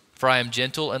from me, for I am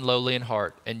gentle and lowly in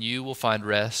heart, and you will find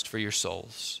rest for your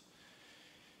souls.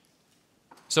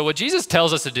 So what Jesus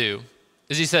tells us to do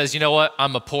is he says, you know what?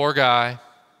 I'm a poor guy,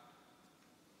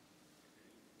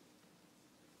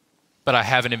 but I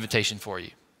have an invitation for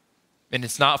you. And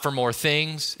it's not for more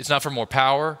things. It's not for more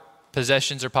power,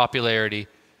 possessions, or popularity.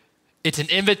 It's an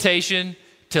invitation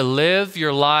to live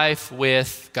your life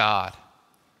with God.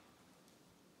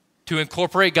 To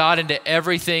incorporate God into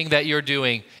everything that you're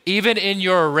doing, even in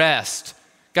your rest.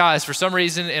 Guys, for some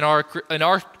reason in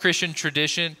our Christian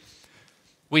tradition,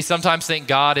 we sometimes think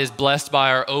God is blessed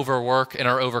by our overwork and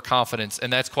our overconfidence,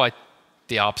 and that's quite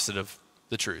the opposite of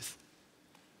the truth.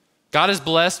 God is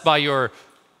blessed by your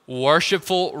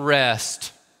worshipful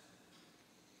rest.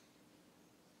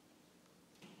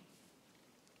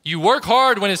 You work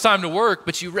hard when it's time to work,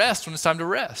 but you rest when it's time to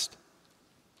rest.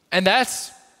 And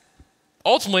that's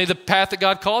ultimately the path that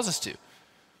God calls us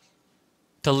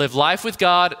to live life with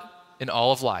God in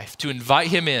all of life, to invite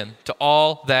him in to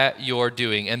all that you're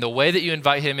doing. And the way that you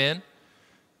invite him in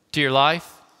to your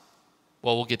life,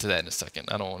 well, we'll get to that in a second.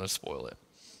 I don't want to spoil it.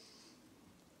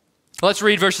 Let's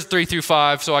read verses 3 through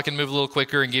 5 so I can move a little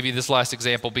quicker and give you this last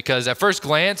example, because at first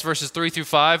glance, verses 3 through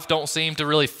 5 don't seem to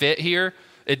really fit here.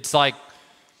 It's like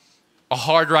a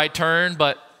hard right turn,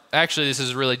 but actually this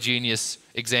is a really genius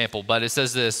example. But it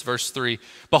says this, verse 3,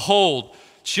 behold,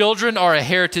 children are a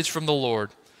heritage from the Lord,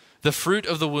 the fruit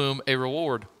of the womb a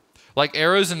reward. Like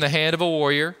arrows in the hand of a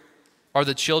warrior are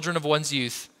the children of one's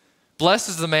youth. Blessed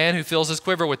is the man who fills his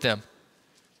quiver with them.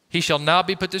 He shall not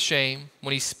be put to shame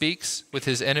when he speaks with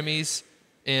his enemies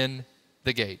in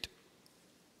the gate.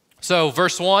 So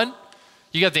verse 1,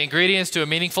 you got the ingredients to a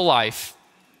meaningful life.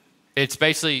 It's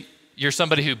basically you're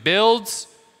somebody who builds,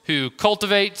 who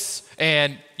cultivates,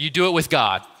 and you do it with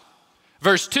God.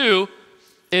 Verse 2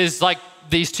 is like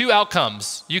these two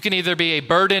outcomes. You can either be a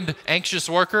burdened, anxious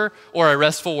worker or a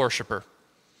restful worshiper.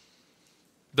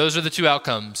 Those are the two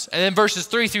outcomes. And then verses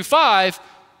 3 through 5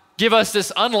 give us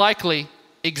this unlikely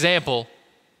example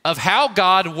of how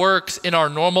God works in our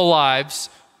normal lives,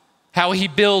 how he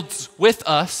builds with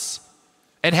us,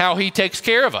 and how he takes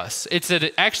care of us. It's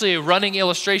actually a running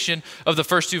illustration of the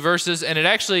first two verses, and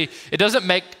it doesn't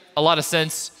make a lot of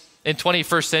sense in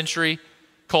 21st century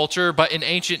culture, but in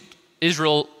ancient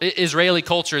Israeli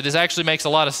culture, this actually makes a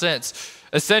lot of sense.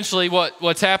 Essentially,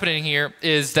 what's happening here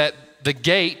is that the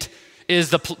gate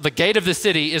of the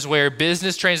city is where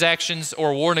business transactions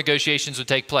or war negotiations would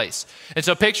take place. And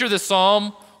so picture the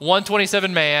Psalm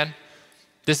 127 man,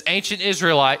 this ancient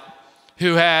Israelite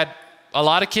who had a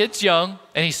lot of kids young,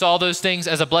 and he saw those things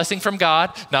as a blessing from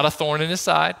God, not a thorn in his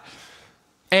side.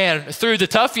 And through the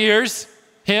tough years,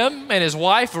 him and his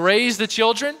wife raised the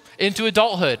children into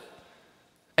adulthood.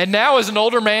 And now as an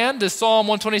older man, this Psalm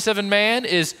 127 man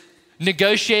is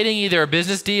negotiating either a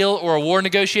business deal or a war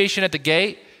negotiation at the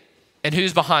gate. And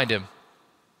who's behind him?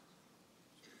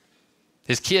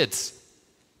 His kids.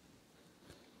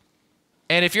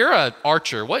 And if you're an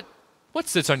archer, what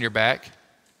sits on your back?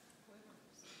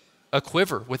 A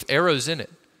quiver with arrows in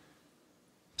it.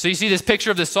 So you see this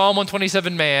picture of the Psalm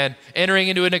 127 man entering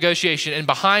into a negotiation, and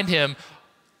behind him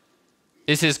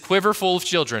is his quiver full of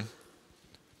children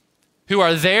who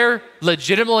are there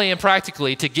legitimately and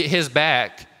practically to get his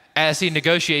back as he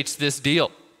negotiates this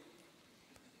deal.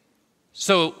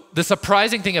 So the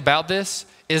surprising thing about this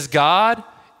is God,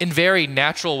 in very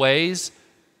natural ways,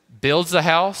 builds the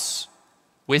house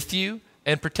with you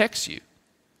and protects you.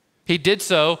 He did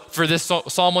so for this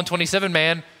Psalm 127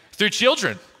 man through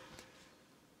children,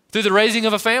 through the raising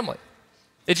of a family.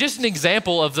 It's just an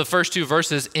example of the first two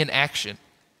verses in action,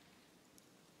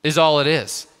 is all it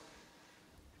is.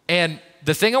 And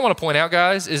the thing I want to point out,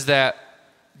 guys, is that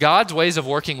God's ways of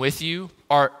working with you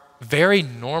are very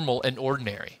normal and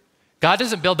ordinary. God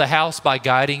doesn't build the house by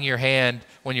guiding your hand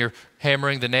when you're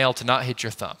hammering the nail to not hit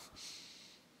your thumb.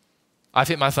 I've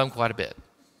hit my thumb quite a bit.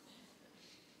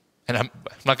 And I'm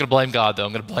not going to blame God, though.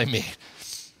 I'm going to blame me.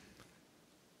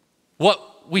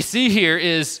 What we see here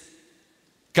is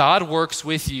God works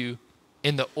with you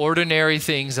in the ordinary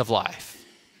things of life.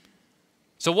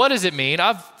 So what does it mean?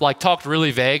 I've talked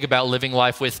really vague about living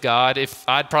life with God.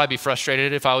 I'd probably be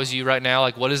frustrated if I was you right now.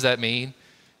 What does that mean?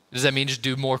 Does that mean just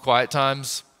do more quiet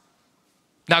times?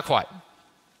 Not quite.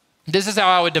 This is how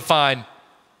I would define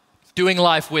doing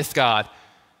life with God.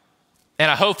 And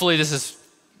hopefully this is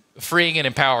freeing and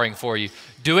empowering for you.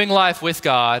 Doing life with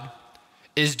God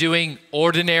is doing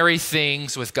ordinary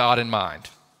things with God in mind.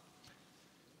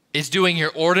 It's doing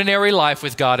your ordinary life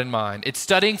with God in mind. It's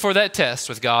studying for that test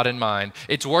with God in mind.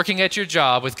 It's working at your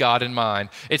job with God in mind.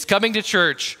 It's coming to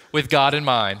church with God in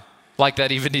mind. Like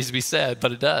that even needs to be said,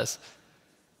 but it does.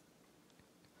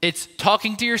 It's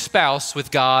talking to your spouse with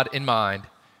God in mind.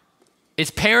 It's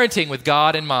parenting with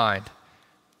God in mind.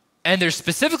 And there's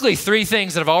specifically three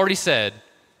things that I've already said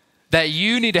that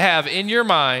you need to have in your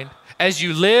mind as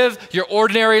you live your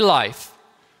ordinary life,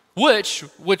 which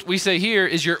we say here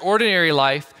is your ordinary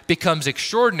life becomes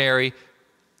extraordinary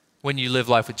when you live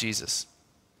life with Jesus.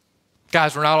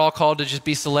 Guys, we're not all called to just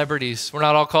be celebrities. We're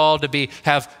not all called to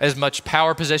have as much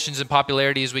power, possessions, and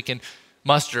popularity as we can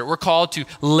muster. We're called to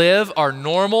live our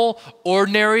normal,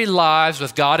 ordinary lives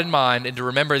with God in mind and to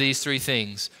remember these three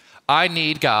things. I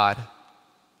need God.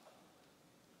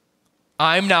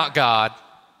 I'm not God.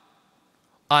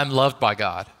 I'm loved by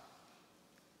God.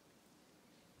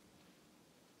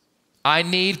 I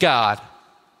need God.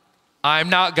 I'm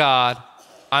not God.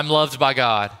 I'm loved by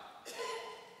God.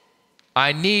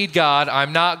 I need God.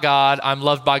 I'm not God. I'm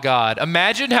loved by God.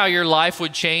 Imagine how your life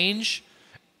would change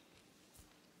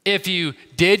if you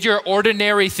did your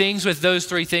ordinary things with those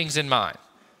three things in mind.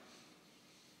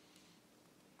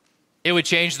 It would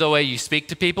change the way you speak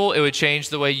to people. It would change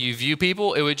the way you view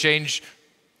people. It would change,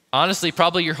 honestly,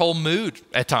 probably your whole mood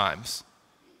at times.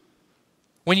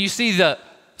 When you see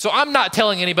so I'm not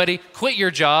telling anybody, quit your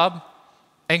job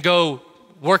and go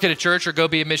work at a church or go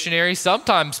be a missionary.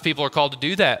 Sometimes people are called to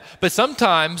do that. But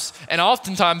sometimes, and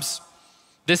oftentimes,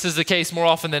 this is the case more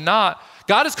often than not,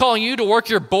 God is calling you to work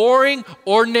your boring,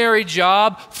 ordinary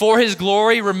job for his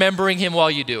glory, remembering him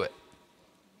while you do it.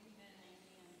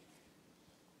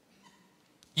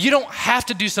 You don't have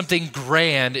to do something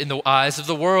grand in the eyes of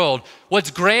the world.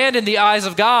 What's grand in the eyes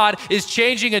of God is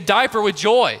changing a diaper with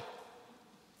joy.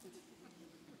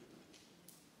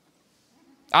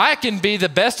 I can be the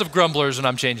best of grumblers when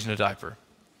I'm changing a diaper.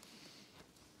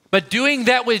 But doing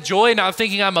that with joy, not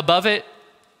thinking I'm above it,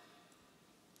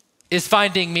 is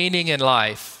finding meaning in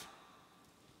life.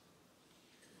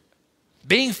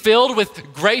 Being filled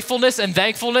with gratefulness and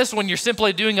thankfulness when you're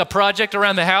simply doing a project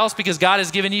around the house because God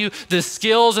has given you the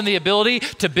skills and the ability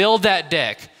to build that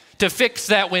deck, to fix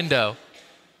that window.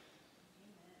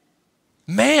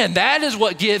 Man, that is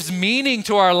what gives meaning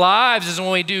to our lives, is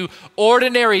when we do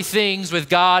ordinary things with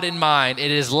God in mind.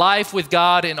 It is life with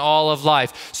God in all of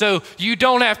life. So you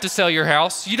don't have to sell your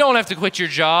house. You don't have to quit your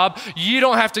job. You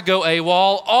don't have to go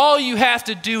AWOL. All you have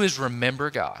to do is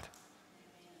remember God.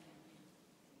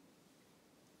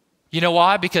 You know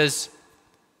why? Because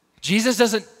Jesus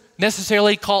doesn't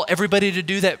necessarily call everybody to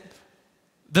do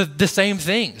the same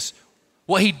things.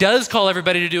 What he does call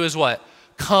everybody to do is what?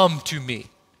 Come to me.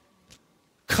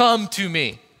 Come to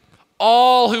me,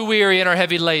 all who weary and are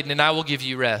heavy laden, and I will give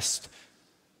you rest.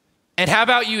 And how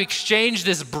about you exchange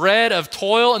this bread of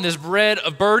toil and this bread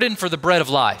of burden for the bread of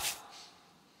life?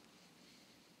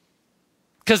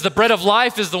 Because the bread of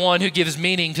life is the one who gives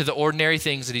meaning to the ordinary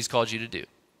things that he's called you to do.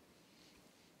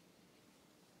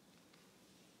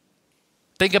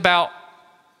 Think about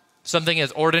something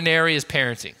as ordinary as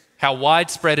parenting, how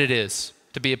widespread it is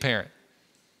to be a parent.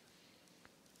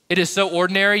 It is so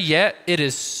ordinary, yet it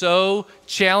is so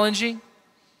challenging.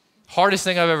 Hardest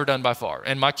thing I've ever done by far.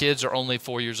 And my kids are only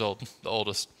 4 years old, the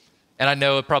oldest. And I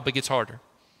know it probably gets harder.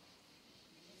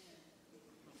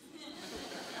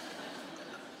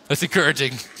 That's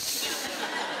encouraging.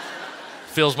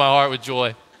 Fills my heart with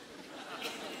joy.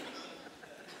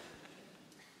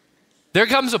 There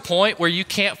comes a point where you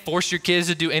can't force your kids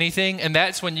to do anything, and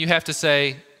that's when you have to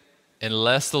say,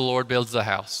 unless the Lord builds the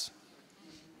house.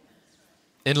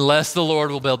 Unless the Lord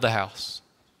will build the house,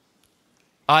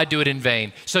 I do it in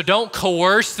vain. So don't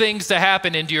coerce things to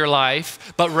happen into your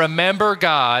life, but remember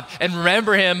God, and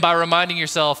remember him by reminding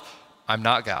yourself, I'm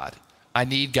not God. I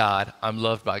need God. I'm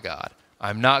loved by God.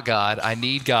 I'm not God. I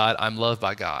need God. I'm loved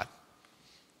by God.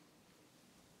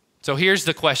 So here's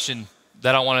the question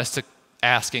that I want us to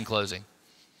ask in closing.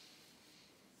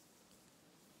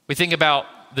 We think about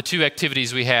the two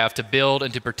activities we have, to build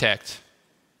and to protect.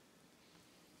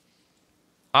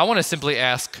 I want to simply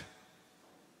ask,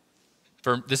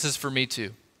 this is for me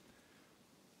too.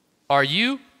 Are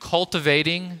you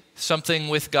cultivating something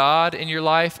with God in your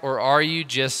life, or are you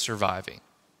just surviving?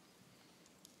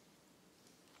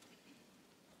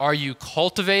 Are you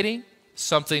cultivating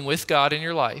something with God in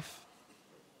your life,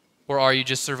 or are you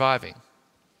just surviving?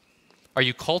 Are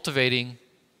you cultivating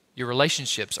your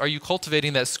relationships? Are you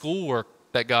cultivating that schoolwork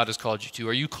that God has called you to?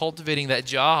 Are you cultivating that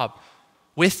job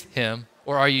with him?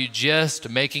 Or are you just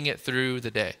making it through the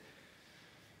day?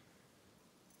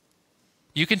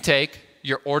 You can take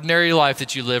your ordinary life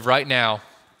that you live right now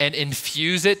and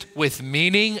infuse it with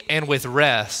meaning and with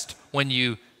rest when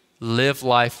you live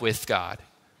life with God.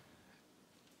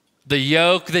 The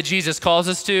yoke that Jesus calls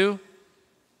us to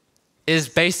is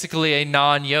basically a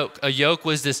non-yoke. A yoke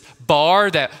was this bar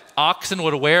that oxen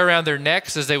would wear around their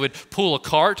necks as they would pull a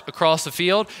cart across the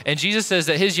field. And Jesus says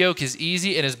that his yoke is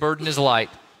easy and his burden is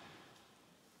light.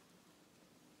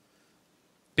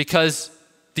 Because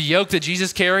the yoke that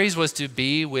Jesus carries was to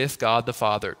be with God the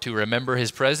Father, to remember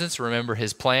his presence, remember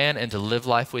his plan, and to live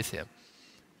life with him.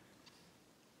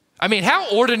 I mean, how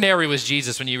ordinary was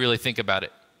Jesus when you really think about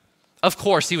it? Of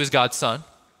course, he was God's son.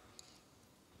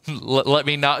 Let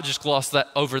me not just gloss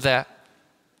over that.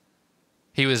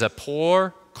 He was a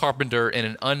poor carpenter in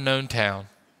an unknown town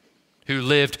who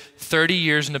lived 30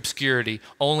 years in obscurity,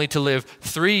 only to live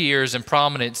 3 years in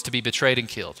prominence to be betrayed and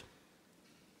killed.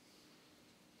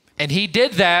 And he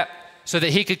did that so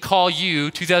that he could call you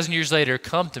 2,000 years later,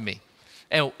 come to me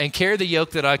and carry the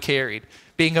yoke that I carried,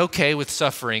 being okay with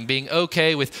suffering, being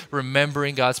okay with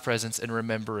remembering God's presence and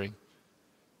remembering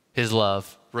his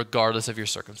love, regardless of your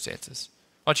circumstances.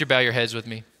 Why don't you bow your heads with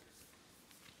me?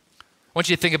 I want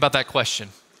you to think about that question.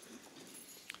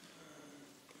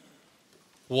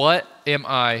 What am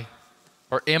I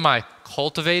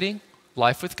cultivating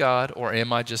life with God, or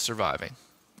am I just surviving?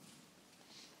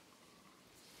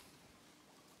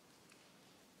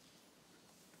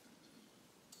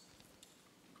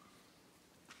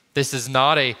 This is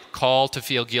not a call to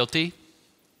feel guilty.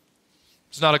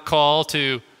 It's not a call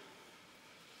to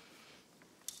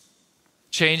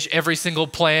change every single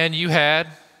plan you had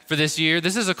for this year.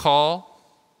 This is a call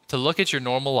to look at your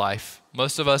normal life.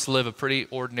 Most of us live a pretty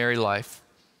ordinary life.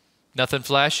 Nothing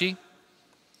flashy.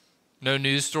 No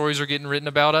news stories are getting written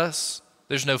about us.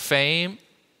 There's no fame.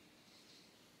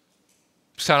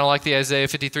 It's kind of like the Isaiah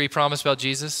 53 promise about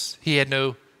Jesus. He had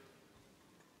no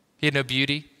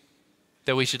beauty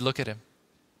that we should look at him.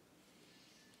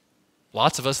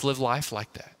 Lots of us live life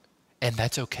like that, and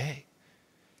that's okay.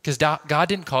 Because God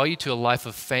didn't call you to a life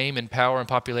of fame and power and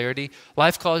popularity.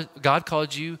 God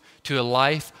called you to a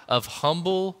life of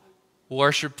humble,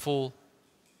 worshipful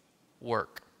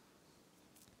work.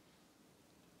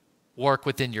 work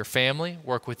within your family,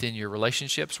 work within your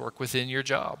relationships, work within your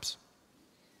jobs.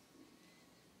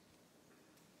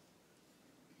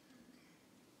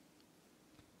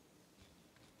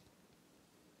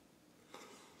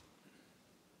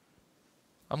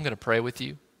 I'm going to pray with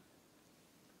you.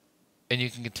 And you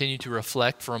can continue to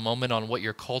reflect for a moment on what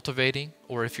you're cultivating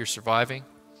or if you're surviving.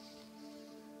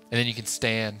 And then you can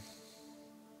stand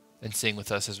and sing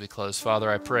with us as we close. Father,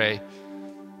 I pray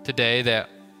today that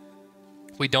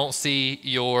we don't see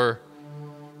your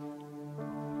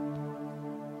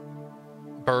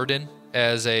burden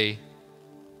as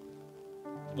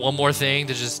one more thing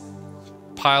to just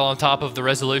pile on top of the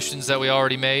resolutions that we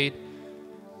already made.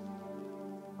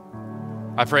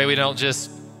 I pray we don't just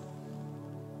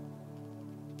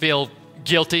feel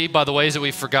guilty by the ways that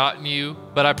we've forgotten you,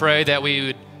 but I pray that we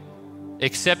would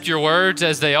accept your words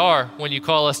as they are when you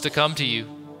call us to come to you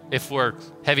if we're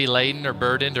heavy laden or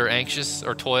burdened or anxious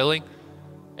or toiling,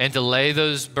 and to lay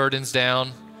those burdens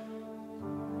down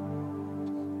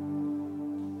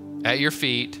at your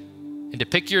feet and to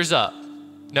pick yours up,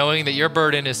 knowing that your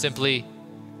burden is simply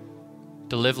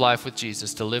to live life with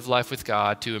Jesus, to live life with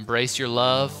God, to embrace your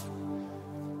love,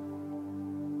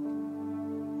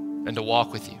 and to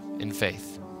walk with you in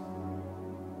faith.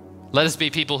 Let us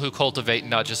be people who cultivate and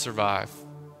not just survive.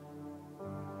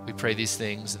 We pray these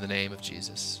things in the name of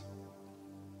Jesus.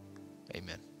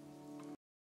 Amen.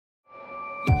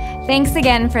 Thanks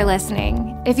again for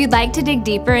listening. If you'd like to dig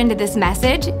deeper into this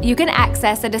message, you can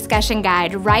access a discussion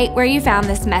guide right where you found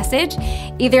this message,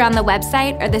 either on the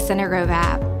website or the Center Grove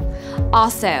app.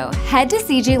 Also, head to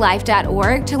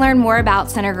cglife.org to learn more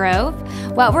about Center Grove,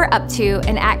 what we're up to,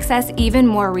 and access even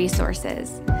more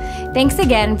resources. Thanks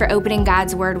again for opening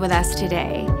God's Word with us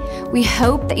today. We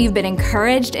hope that you've been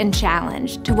encouraged and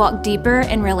challenged to walk deeper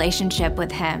in relationship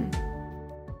with Him.